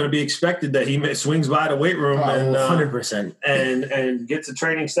 It's going to be expected that he swings by the weight room and 100% and gets a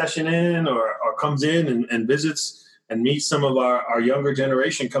training session in or comes in and visits and meets some of our younger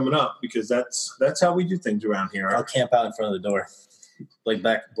generation coming up, because that's how we do things around here. I'll camp out in front of the door like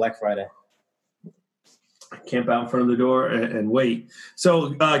Black Friday. Camp out in front of the door and wait.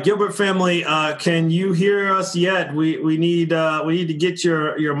 So Gilbert family, can you hear us yet? We need to get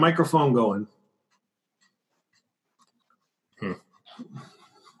your microphone going.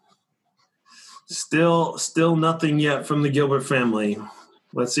 Still nothing yet from the Gilbert family.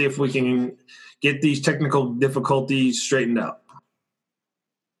 Let's see if we can get these technical difficulties straightened out.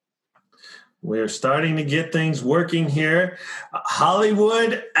 We're starting to get things working here.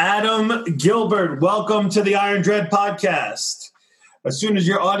 Hollywood Adam Gilbert, welcome to the Iron Dread podcast. As soon as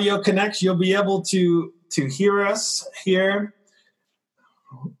your audio connects, you'll be able to hear us here.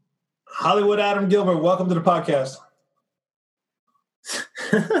 Hollywood Adam Gilbert, welcome to the podcast.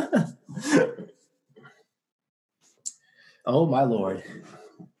 Oh, my Lord.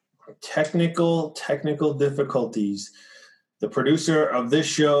 Technical difficulties. The producer of this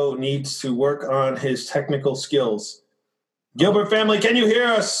show needs to work on his technical skills. Gilbert family, can you hear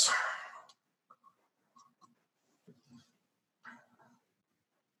us?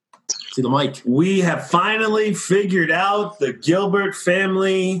 See the mic. We have finally figured out the Gilbert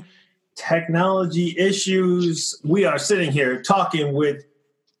family technology issues. We are sitting here talking with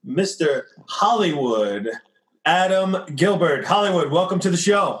Mr. Hollywood, Adam Gilbert. Hollywood, welcome to the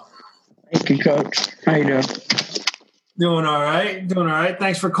show. Thank you, Coach. How you doing? Doing all right.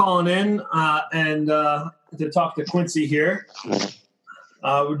 Thanks for calling in and to talk to Quincy here.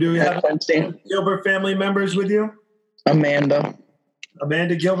 Do we have Quincy. Gilbert family members with you? Amanda.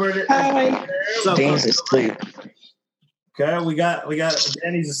 Amanda Gilbert. Hi. Danny's asleep. Okay, we got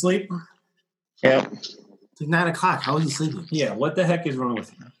Danny's asleep. Yep. It's like 9 o'clock. How is he sleeping? Yeah, what the heck is wrong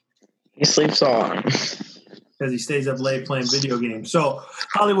with him? He sleeps on. Because he stays up late playing video games. So,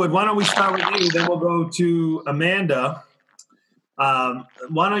 Hollywood, why don't we start with you? Then we'll go to Amanda.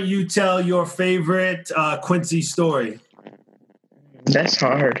 Why don't you tell your favorite Quincy story? That's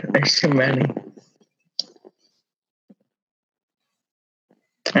hard. There's too many.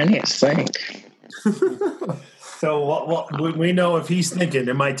 I need to think. So we know if he's thinking,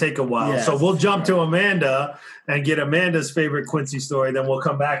 it might take a while. Yes. So we'll jump to Amanda and get Amanda's favorite Quincy story. Then we'll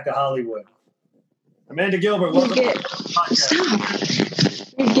come back to Hollywood. Amanda Gilbert, welcome to the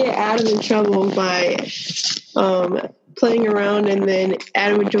podcast. You get Adam in trouble by playing around, and then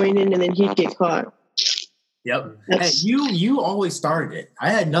Adam would join in, and then he'd get caught. Yep. Hey, you always started it. I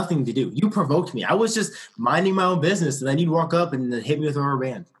had nothing to do. You provoked me. I was just minding my own business, and then you'd walk up and then hit me with a rubber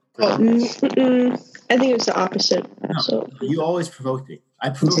band. I think it was the opposite. No, So you always provoked me.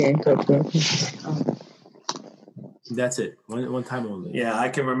 I provoked you. Coach. That's it. One time only. Yeah, I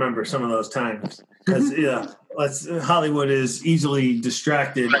can remember some of those times. Because Hollywood is easily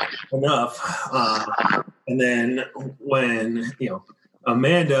distracted enough. And then when,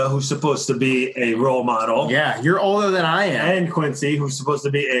 Amanda, who's supposed to be a role model. Yeah, you're older than I am. And Quincy, who's supposed to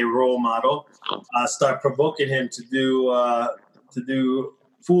be a role model, start provoking him to do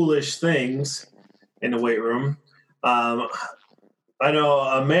foolish things in the weight room. I know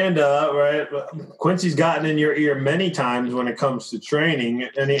Amanda, right? Quincy's gotten in your ear many times when it comes to training.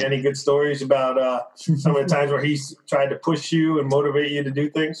 Any good stories about some of the times where he's tried to push you and motivate you to do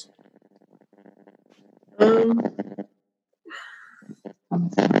things?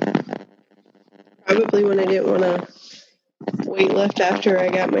 probably when I didn't want to weight lift after I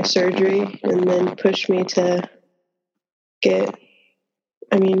got my surgery, and then pushed me to get,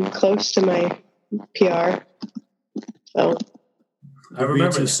 close to my PR. So You're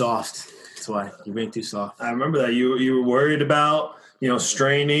being too soft. That's why. You're being too soft. I remember that you were worried about,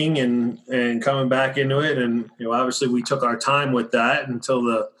 straining and coming back into it. And, obviously we took our time with that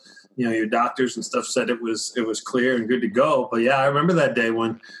until your doctors and stuff said it was clear and good to go. But yeah, I remember that day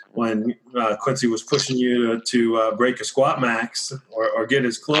when Quincy was pushing you to break a squat max or get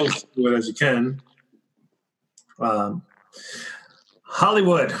as close to it as you can.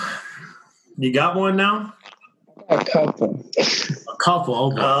 Hollywood, you got one now? A couple.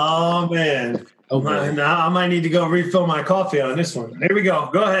 Oh man. Now I might need to go refill my coffee on this one. Here we go.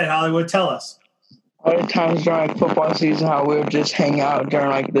 Go ahead, Hollywood. Tell us. Other times during football season, how we would just hang out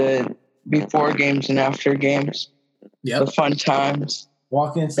during the before games and after games. Yep. The fun times.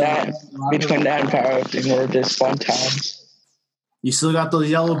 Walking That between that and powerlifting were just fun times. You still got those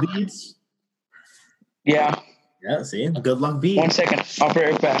yellow beads? Yeah. Yeah, see? Good luck beads. 1 second. I'll be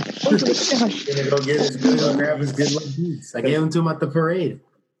right back. He's gonna go grab his good luck beads. I gave them to him at the parade.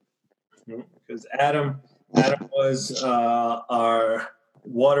 Because Adam was our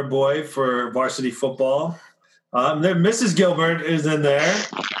water boy for varsity football. There, Mrs. Gilbert is in there.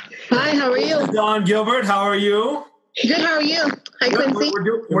 Hi, how are you? Dawn Gilbert, how are you? Good, how are you? Hi, Quincy.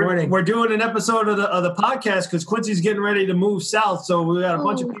 We're doing an episode of the podcast because Quincy's getting ready to move south. So we got a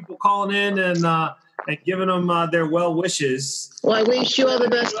bunch of people calling in and giving them their well wishes. Well, I wish you all the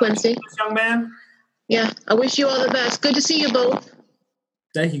best, Quincy. Young man? Yeah, I wish you all the best. Good to see you both.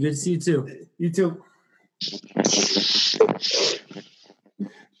 Thank you. Good to see you too. You too.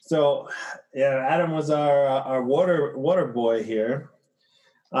 So, yeah, Adam was our water boy here.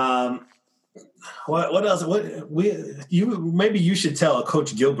 What else? Maybe you should tell a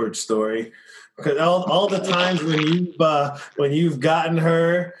Coach Gilbert story, because all the times when you've gotten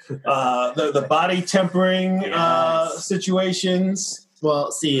her the body tempering situations.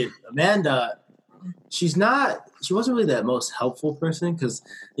 Well, see, Amanda, she wasn't really that most helpful person, because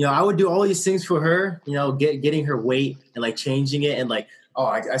I would do all these things for her, getting her weight and changing it, and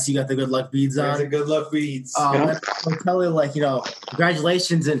I see you got the good luck beads on. The good luck beads. I would tell her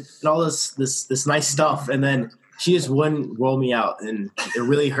congratulations and all this nice stuff, and then she just wouldn't roll me out, and it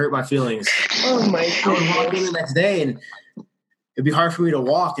really hurt my feelings. Oh my God! I would walk in the next day, and it'd be hard for me to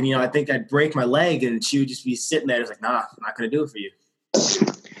walk. And, I think I'd break my leg, and she would just be sitting there. It's like, nah, I'm not going to do it for you.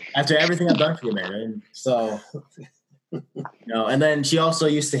 After everything I've done for you, man. And so, and then she also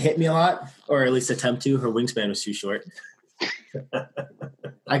used to hit me a lot, or at least attempt to. Her wingspan was too short.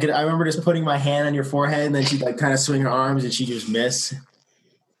 I remember just putting my hand on your forehead, and then she'd like kind of swing her arms, and she'd just miss.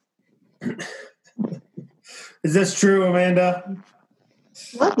 Is this true, Amanda?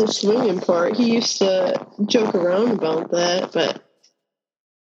 Not the swinging part. He used to joke around about that, but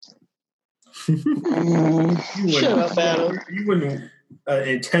shut up, Adam. You wouldn't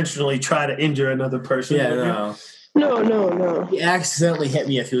intentionally try to injure another person. Yeah, no. No. He accidentally hit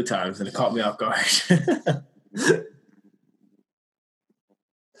me a few times, and it caught me off guard.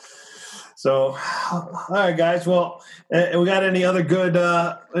 So, all right, guys. Well, we got any other good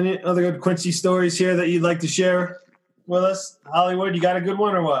Quincy stories here that you'd like to share with us? Hollywood, you got a good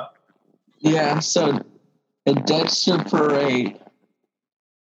one or what? Yeah. So the Dexter parade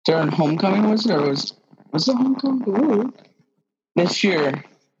during homecoming, was it, or was it homecoming? Ooh. This year?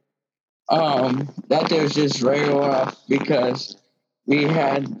 That day was just regular off because we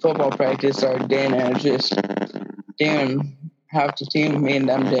had football practice started then, and it just half the team, me and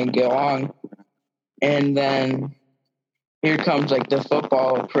them didn't get along. And then here comes like the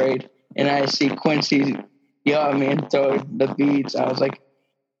football parade, and I see Quincy yell at me and throw the beads. I was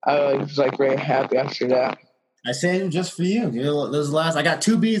very happy after that. I saved them just for you. I got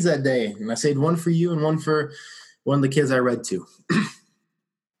 2 beads that day, and I saved one for you and one for one of the kids I read to.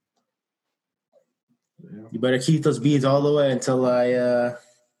 You better keep those beads all the way until I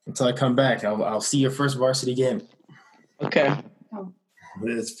come back. I'll see your first varsity game. Okay.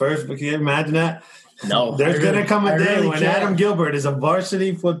 It's first, but can you imagine that? No. There's going to come a day really when can't. Adam Gilbert is a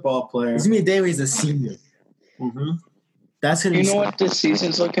varsity football player. There's going to be a day where he's a senior. Mm-hmm. That's going to be. You know what this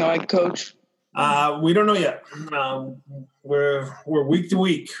season's looking like, Coach? We don't know yet. We're week to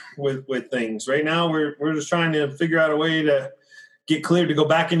week with things. Right now, we're just trying to figure out a way to get cleared to go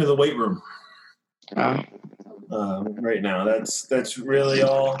back into the weight room. Right now, that's really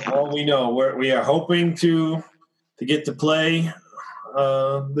all we know. We are hoping to get to play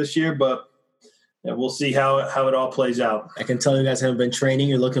this year, but we'll see how it all plays out. I can tell you guys haven't been training.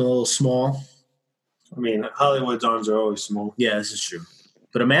 You're looking a little small. I mean, Hollywood's arms are always small. Yeah, this is true.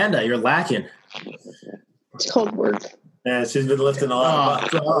 But Amanda, you're lacking. It's called work. Yeah, she's been lifting a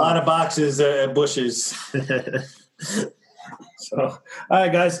lot of boxes at Bush's. So, all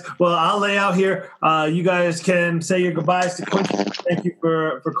right, guys. Well, I'll lay out here. You guys can say your goodbyes to Quincy. Thank you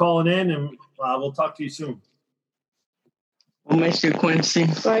for calling in, and we'll talk to you soon. We'll miss you, Quincy.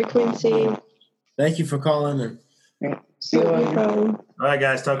 Bye, Quincy. Thank you for calling in. Yeah. See you No later. problem. All right,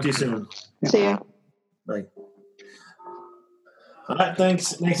 guys. Talk to you soon. See ya. Bye. All right,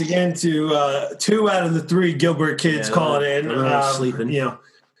 thanks again to 2 out of the 3 Gilbert kids calling in. Sleeping.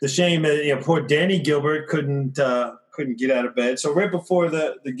 The shame that poor Danny Gilbert couldn't get out of bed. So right before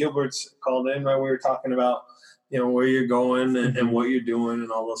the Gilberts called in, right, we were talking about where you're going and what you're doing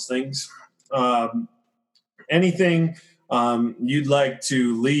and all those things. Anything you'd like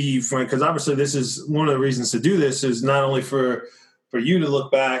to leave from, because obviously this is one of the reasons to do this is not only for you to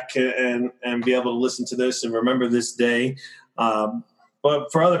look back and be able to listen to this and remember this day,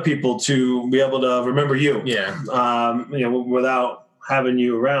 but for other people to be able to remember you. Yeah. Without having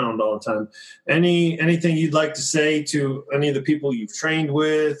you around all the time. Anything you'd like to say to any of the people you've trained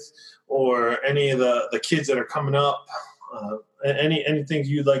with, or any of the kids that are coming up? Anything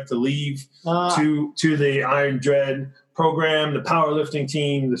you'd like to leave to the Iron Dread program, the powerlifting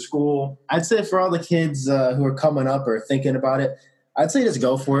team, the school? I'd say for all the kids who are coming up or thinking about it, I'd say just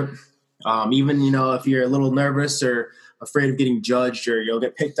go for it. Even if you're a little nervous or afraid of getting judged or you'll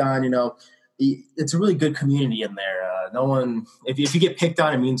get picked on, it's a really good community in there. No one, if you get picked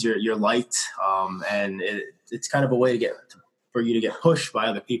on, it means you're liked, and it's kind of a way for you to get pushed by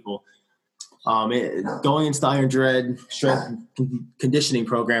other people. Going into the Iron Dread strength conditioning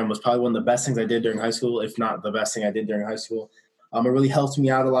program was probably one of the best things I did during high school, if not the best thing I did during high school. It really helped me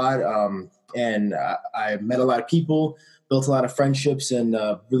out a lot, and I met a lot of people, built a lot of friendships, and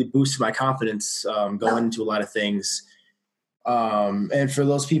really boosted my confidence going into a lot of things. And for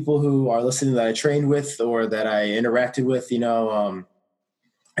those people who are listening that I trained with or that I interacted with, I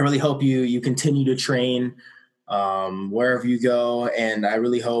really hope you continue to train wherever you go. And I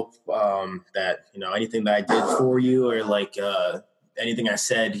really hope that, anything that I did for you or like anything I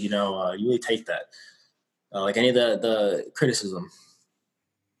said, you really take that, like any of the criticism.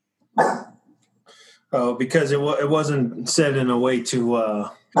 Oh, because it wasn't said in a way to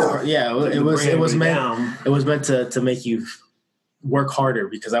it was meant to make you work harder,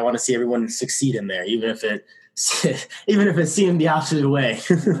 because I want to see everyone succeed in there, even if it even if it seemed the opposite way.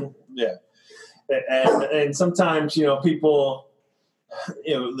 Yeah. And sometimes, people,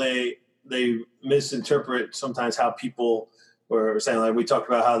 they misinterpret sometimes how people were saying, like we talked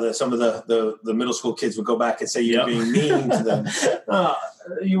about how some of the middle school kids would go back and say you're being mean to them.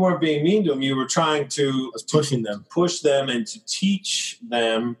 You weren't being mean to them. You were trying to push them and to teach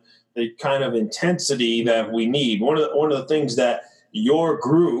them the kind of intensity that we need. One of the things that your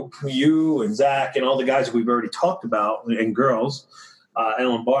group, you and Zach and all the guys that we've already talked about, and girls,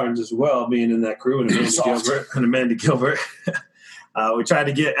 Ellen Barnes as well, being in that crew, and Amanda Gilbert. We tried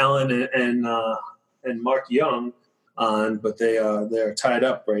to get Ellen and Mark Young on, but they're tied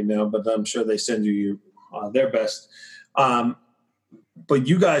up right now. But I'm sure they send you their best. But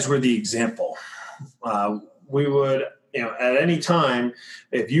you guys were the example. We would, at any time,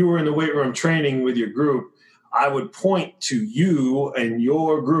 if you were in the weight room training with your group, I would point to you and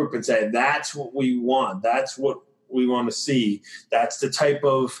your group and say, that's what we want. That's what we want to see. That's the type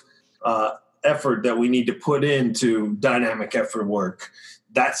of effort that we need to put into dynamic effort work.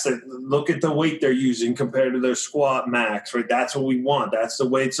 Look at the weight they're using compared to their squat max, right? That's what we want. That's the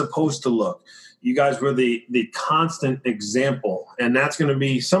way it's supposed to look. You guys were the constant example. And that's going to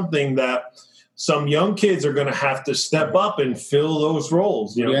be something that some young kids are going to have to step up and fill those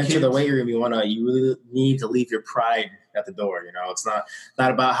roles. When you enter the weight room, you really need to leave your pride at the door. It's not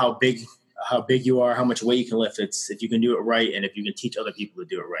about how big you are, how much weight you can lift. It's if you can do it right, and if you can teach other people to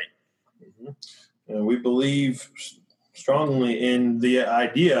do it right. Mm-hmm. And we believe strongly in the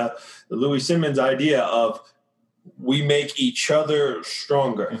Louis Simmons idea of we make each other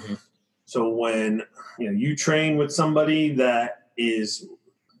stronger. Mm-hmm. So when you train with somebody that is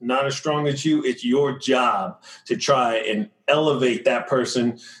not as strong as you, it's your job to try and elevate that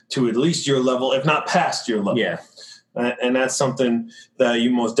person to at least your level, if not past your level. Yeah. And that's something that you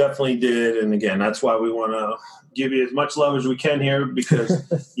most definitely did. And again, that's why we want to give you as much love as we can here,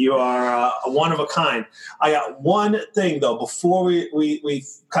 because you are one of a kind. I got one thing though, before we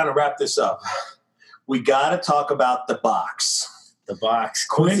kind of wrap this up, we got to talk about the box. The box.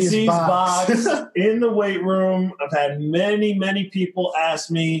 Quincy's box in the weight room. I've had many people ask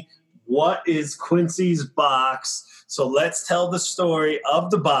me, what is Quincy's box? So let's tell the story of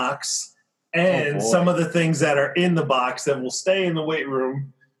the box and some of the things that are in the box that will stay in the weight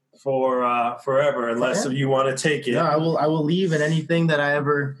room for forever, unless you want to take it. No, I will leave, and anything I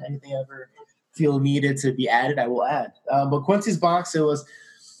ever feel needed to be added, I will add. But Quincy's box, it was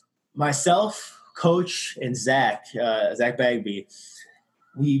myself, Coach, and Zach Bagby.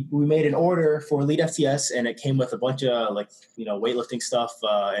 We made an order for Elite FTS, and it came with a bunch of weightlifting stuff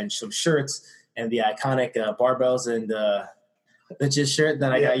and some shirts and the iconic barbells and the just shirt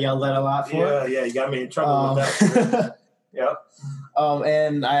that I got yelled at a lot for. Yeah, you got me in trouble with that. Yeah.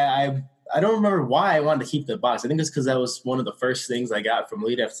 And I don't remember why I wanted to keep the box. I think it's because that was one of the first things I got from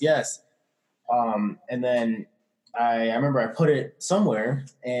Elite FTS. And then I remember I put it somewhere,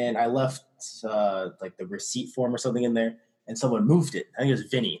 and I left the receipt form or something in there, and someone moved it. I think it was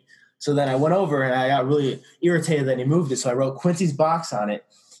Vinny. So then I went over, and I got really irritated that he moved it. So I wrote Quincy's box on it,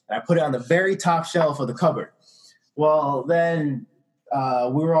 and I put it on the very top shelf of the cupboard. Well, then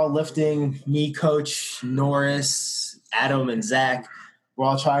we were all lifting. Me, Coach, Norris, Adam, and Zach. We're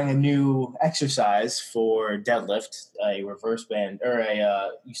all trying a new exercise for deadlift, a reverse band, or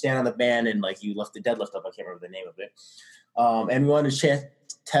you stand on the band and you lift the deadlift up. I can't remember the name of it. And we wanted to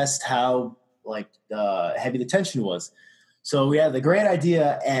test how heavy the tension was. So we had the great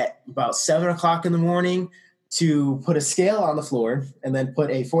idea at about 7:00 in the morning to put a scale on the floor and then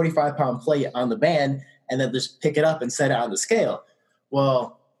put a 45-pound plate on the band and then just pick it up and set it on the scale.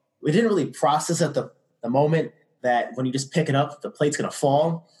 Well, we didn't really process at the moment that when you just pick it up, the plate's going to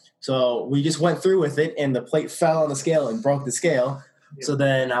fall. So we just went through with it, and the plate fell on the scale and broke the scale. Yeah. So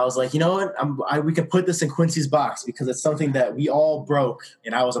then I was like, you know what? We could put this in Quincy's box because it's something that we all broke,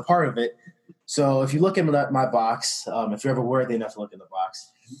 and I was a part of it. So if you look at my box, if you're ever worthy enough to look in the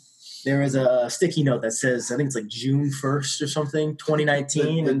box, there is a sticky note that says, I think it's June 1st or something,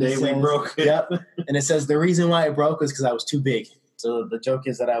 2019. The day we broke it. Yep. And it says the reason why it broke was because I was too big. So the joke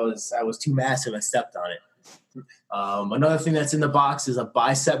is that I was too massive and stepped on it. Another thing that's in the box is a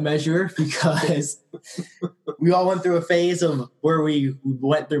bicep measure, because we all went through a phase of where we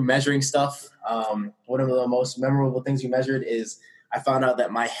went through measuring stuff. One of the most memorable things we measured is I found out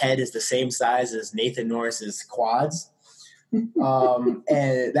that my head is the same size as Nathan Norris's quads. And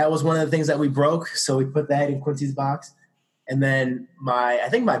that was one of the things that we broke. So we put that in Quincy's box. And then I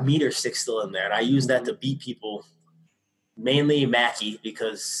think my meter stick's still in there, and I use that to beat people, mainly Mackie,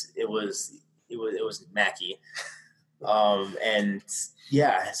 because it was Mackie. And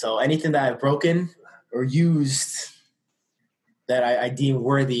yeah, so anything that I've broken, or used that I deem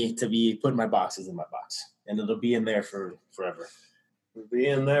worthy to be put in my box is in my box, and it'll be in there for forever. It'll be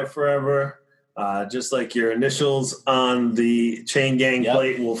in there forever. Just like your initials on the chain gang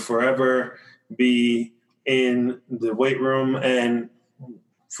plate will forever be in the weight room, and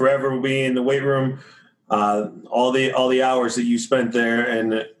forever will be in the weight room. All the hours that you spent there,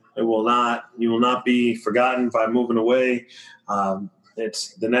 and you will not be forgotten by moving away.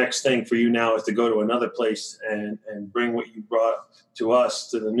 It's the next thing for you now is to go to another place and bring what you brought to us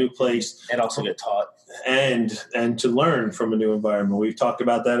to the new place, and also get taught and to learn from a new environment. We've talked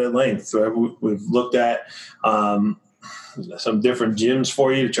about that at length. So we've looked at some different gyms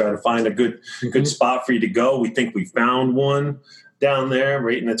for you to try to find a good spot for you to go. We think we found one down there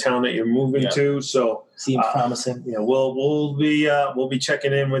right in the town that you're moving to. So seems promising. Yeah, we'll be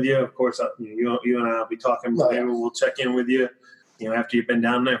checking in with you. Of course, you and I will be talking. We'll check in with you. After you've been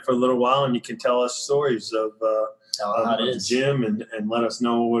down there for a little while, and you can tell us stories of the gym and let us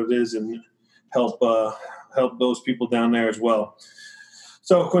know what it is and help those people down there as well.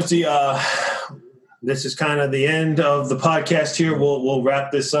 So Quincy, this is kind of the end of the podcast here. We'll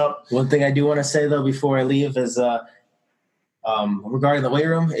wrap this up. One thing I do want to say though before I leave is regarding the weight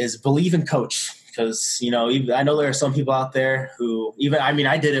room is believe in coach. Because, I know there are some people out there who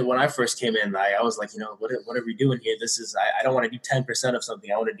I did it when I first came in. I was like, what are we doing here? I don't want to do 10% of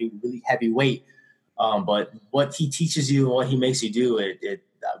something. I want to do really heavy weight. But what he teaches you and what he makes you do,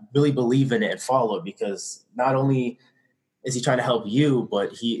 really believe in it and follow it, because not only is he trying to help you,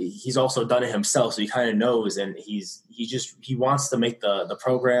 but he's also done it himself. So he kind of knows, and he wants to make the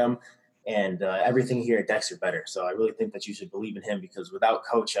program and everything here at Dexter better. So I really think that you should believe in him, because without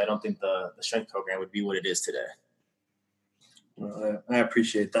coach, I don't think the strength program would be what it is today. Well, I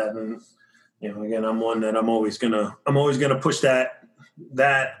appreciate that. And, again, I'm one that I'm always gonna push that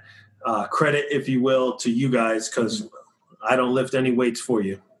credit, if you will, to you guys, because I don't lift any weights for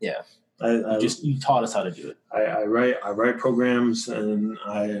you. Yeah. You taught us how to do it. I write programs, and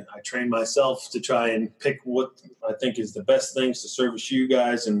I train myself to try and pick what I think is the best things to service you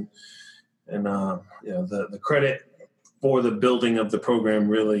guys, and the credit for the building of the program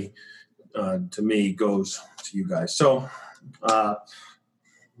really, to me, goes to you guys. So that'll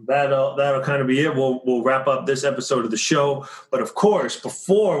kind of be it. We'll wrap up this episode of the show. But of course,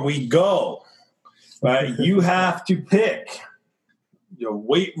 before we go, right, you have to pick your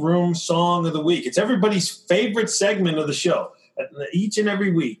weight room song of the week. It's everybody's favorite segment of the show. Each and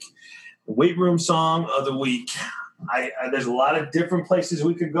every week, the weight room song of the week. There's a lot of different places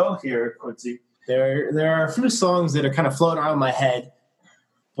we could go here, Quincy. There are a few songs that are kind of floating around my head,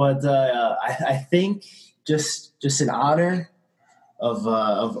 but I think just in honor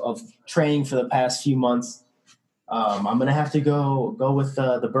of training for the past few months, I'm gonna have to go with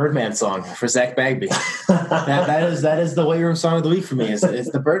the Birdman song for Zach Bagby. that is the weight room song of the week for me.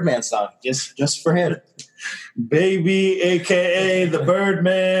 It's the Birdman song, just for him. Baby, aka the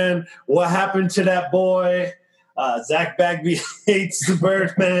Birdman. What happened to that boy? Zach Bagby hates the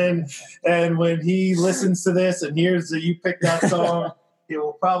Birdman, and when he listens to this and hears that you picked that song, he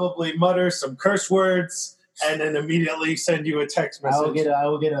will probably mutter some curse words and then immediately send you a text message. I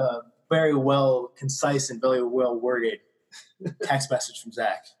will get a very well concise and very well worded text message from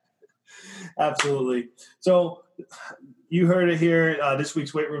Zach. Absolutely. So you heard it here. This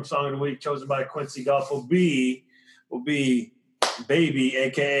week's weight room song of the week, chosen by Quincy Goff, will be Baby,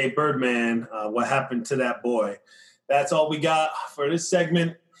 aka Birdman. What happened to that boy? That's all we got for this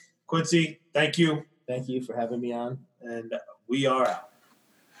segment. Quincy, thank you. Thank you for having me on. And we are out.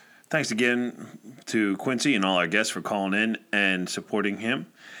 Thanks again to Quincy and all our guests for calling in and supporting him.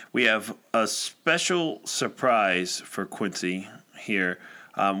 We have a special surprise for Quincy here.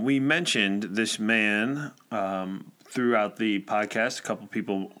 We mentioned this man throughout the podcast. A couple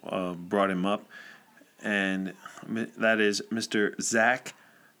people brought him up, and that is Mr. Zach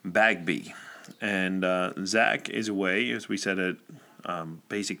Bagby. And Zach is away, as we said, at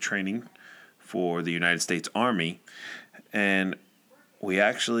basic training for the United States Army. And we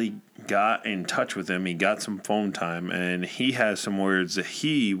actually got in touch with him. He got some phone time, and he has some words that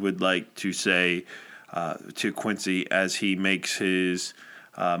he would like to say to Quincy as he makes his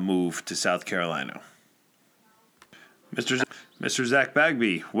move to South Carolina. Mr. Zach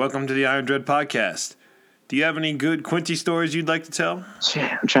Bagby, welcome to the Iron Dread Podcast. Do you have any good Quincy stories you'd like to tell?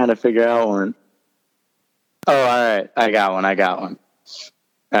 Yeah, I'm trying to figure out one. Oh, all right. I got one. All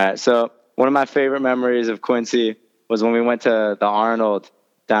right. So one of my favorite memories of Quincy was when we went to the Arnold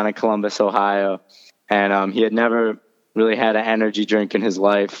down in Columbus, Ohio. And he had never really had an energy drink in his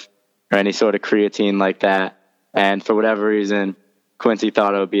life or any sort of creatine like that. And for whatever reason, Quincy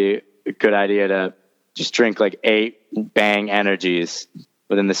thought it would be a good idea to just drink like 8 Bang Energies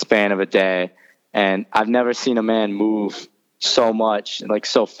within the span of a day. And I've never seen a man move so much, like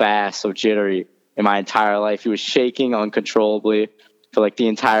so fast, so jittery in my entire life. He was shaking uncontrollably for like the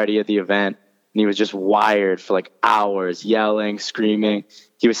entirety of the event. And he was just wired for like hours, yelling, screaming.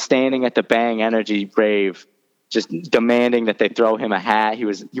 He was standing at the Bang Energy rave, just demanding that they throw him a hat. He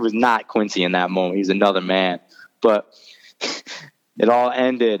was not Quincy in that moment. He was another man. But it all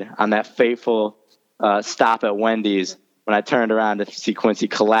ended on that fateful stop at Wendy's when I turned around to see Quincy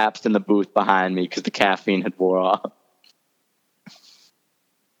collapsed in the booth behind me because the caffeine had wore off.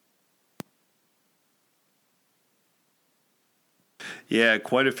 Yeah,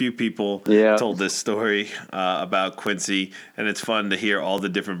 quite a few people told this story about Quincy, and it's fun to hear all the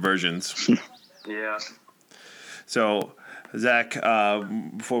different versions. Yeah. So, Zach,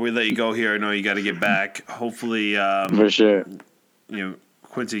 before we let you go here, I know you got to get back. Hopefully, for sure,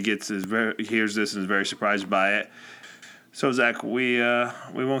 Quincy hears this and is very surprised by it. So, Zach, we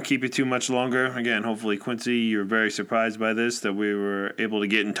won't keep you too much longer. Again, hopefully, Quincy, you're very surprised by this, that we were able to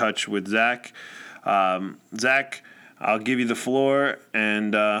get in touch with Zach. Zach, I'll give you the floor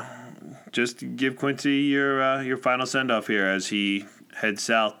and just give Quincy your final send-off here as he heads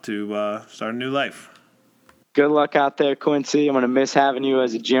south to start a new life. Good luck out there, Quincy. I'm going to miss having you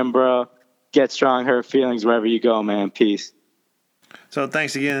as a gym bro. Get strong, hurt feelings wherever you go, man. Peace. So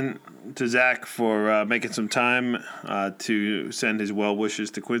thanks again to Zach for making some time to send his well wishes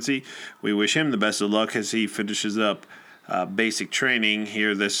to Quincy. We wish him the best of luck as he finishes up basic training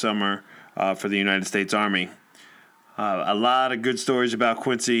here this summer for the United States Army. A lot of good stories about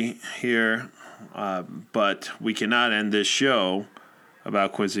Quincy here, but we cannot end this show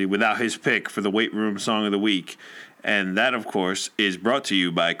about Quincy without his pick for the Weight Room Song of the Week. And that, of course, is brought to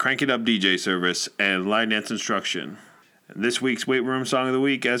you by Crank It Up DJ Service and Line Dance Instruction. This week's Weight Room Song of the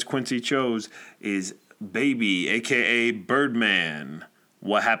Week, as Quincy chose, is Baby, a.k.a. Birdman.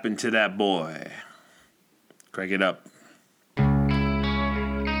 What Happened to That Boy? Crank it up.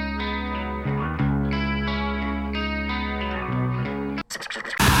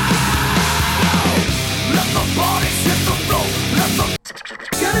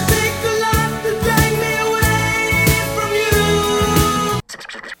 Gonna take a lot to drag me away from you.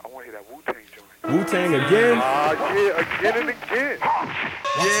 I want to hear that Wu-Tang joint. Wu-Tang again? Yeah, again and again.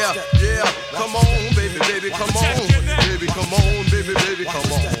 Yeah, come on, baby, come on. Baby, come on, baby,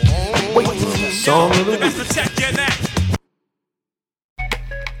 come on. Wait, song of the week. Check your neck.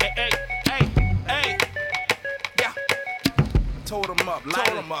 Hey, yeah. Told him up,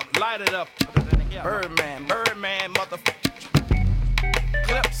 light it up. Birdman, motherfucker.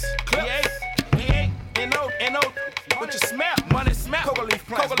 Clips, N.O. What you smell? Money smell. Coca leaf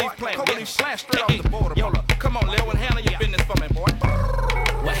plant, straight off the border. Yola, come on, Lil, and handle your business for me, boy.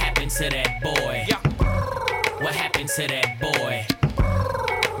 What happened to that boy? Yeah. What happened to that boy?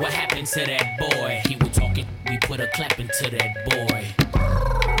 What happened to that boy? He was talking, we put a clap into that boy.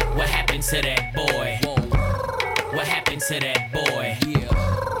 What happened to that boy? Whoa. What happened to that boy?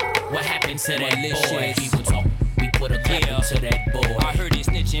 Yeah. What happened to that boy? He was talking. Put a clap into that boy. I heard it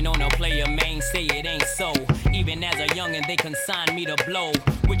snitching on a player, man, say it ain't so. Even as a youngin', they consigned me to blow,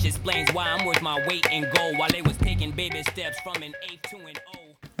 which explains why I'm worth my weight in gold while they was taking baby steps from an 8 to an O.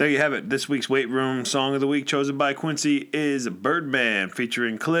 There you have it. This week's Weight Room Song of the Week, chosen by Quincy, is Birdman,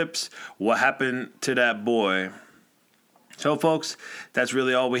 featuring Clips. What Happened to That Boy? So, folks, that's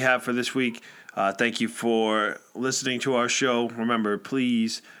really all we have for this week. Thank you for listening to our show. Remember,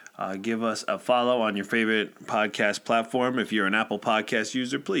 please give us a follow on your favorite podcast platform. If you're an Apple Podcast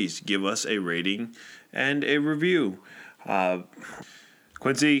user, please give us a rating and a review.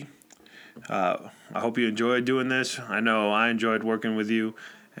 Quincy, I hope you enjoyed doing this. I know I enjoyed working with you,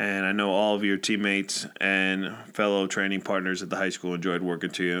 and I know all of your teammates and fellow training partners at the high school enjoyed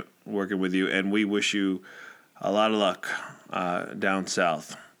working with you, and we wish you a lot of luck down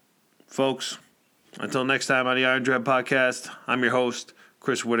south. Folks, until next time on the Iron Dread Podcast, I'm your host,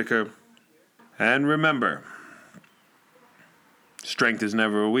 Chris Whitaker. And remember, strength is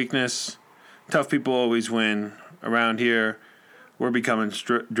never a weakness. Tough people always win. Around here, we're becoming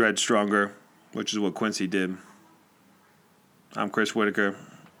dread stronger, which is what Quincy did. I'm Chris Whitaker,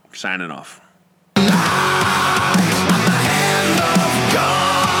 signing off.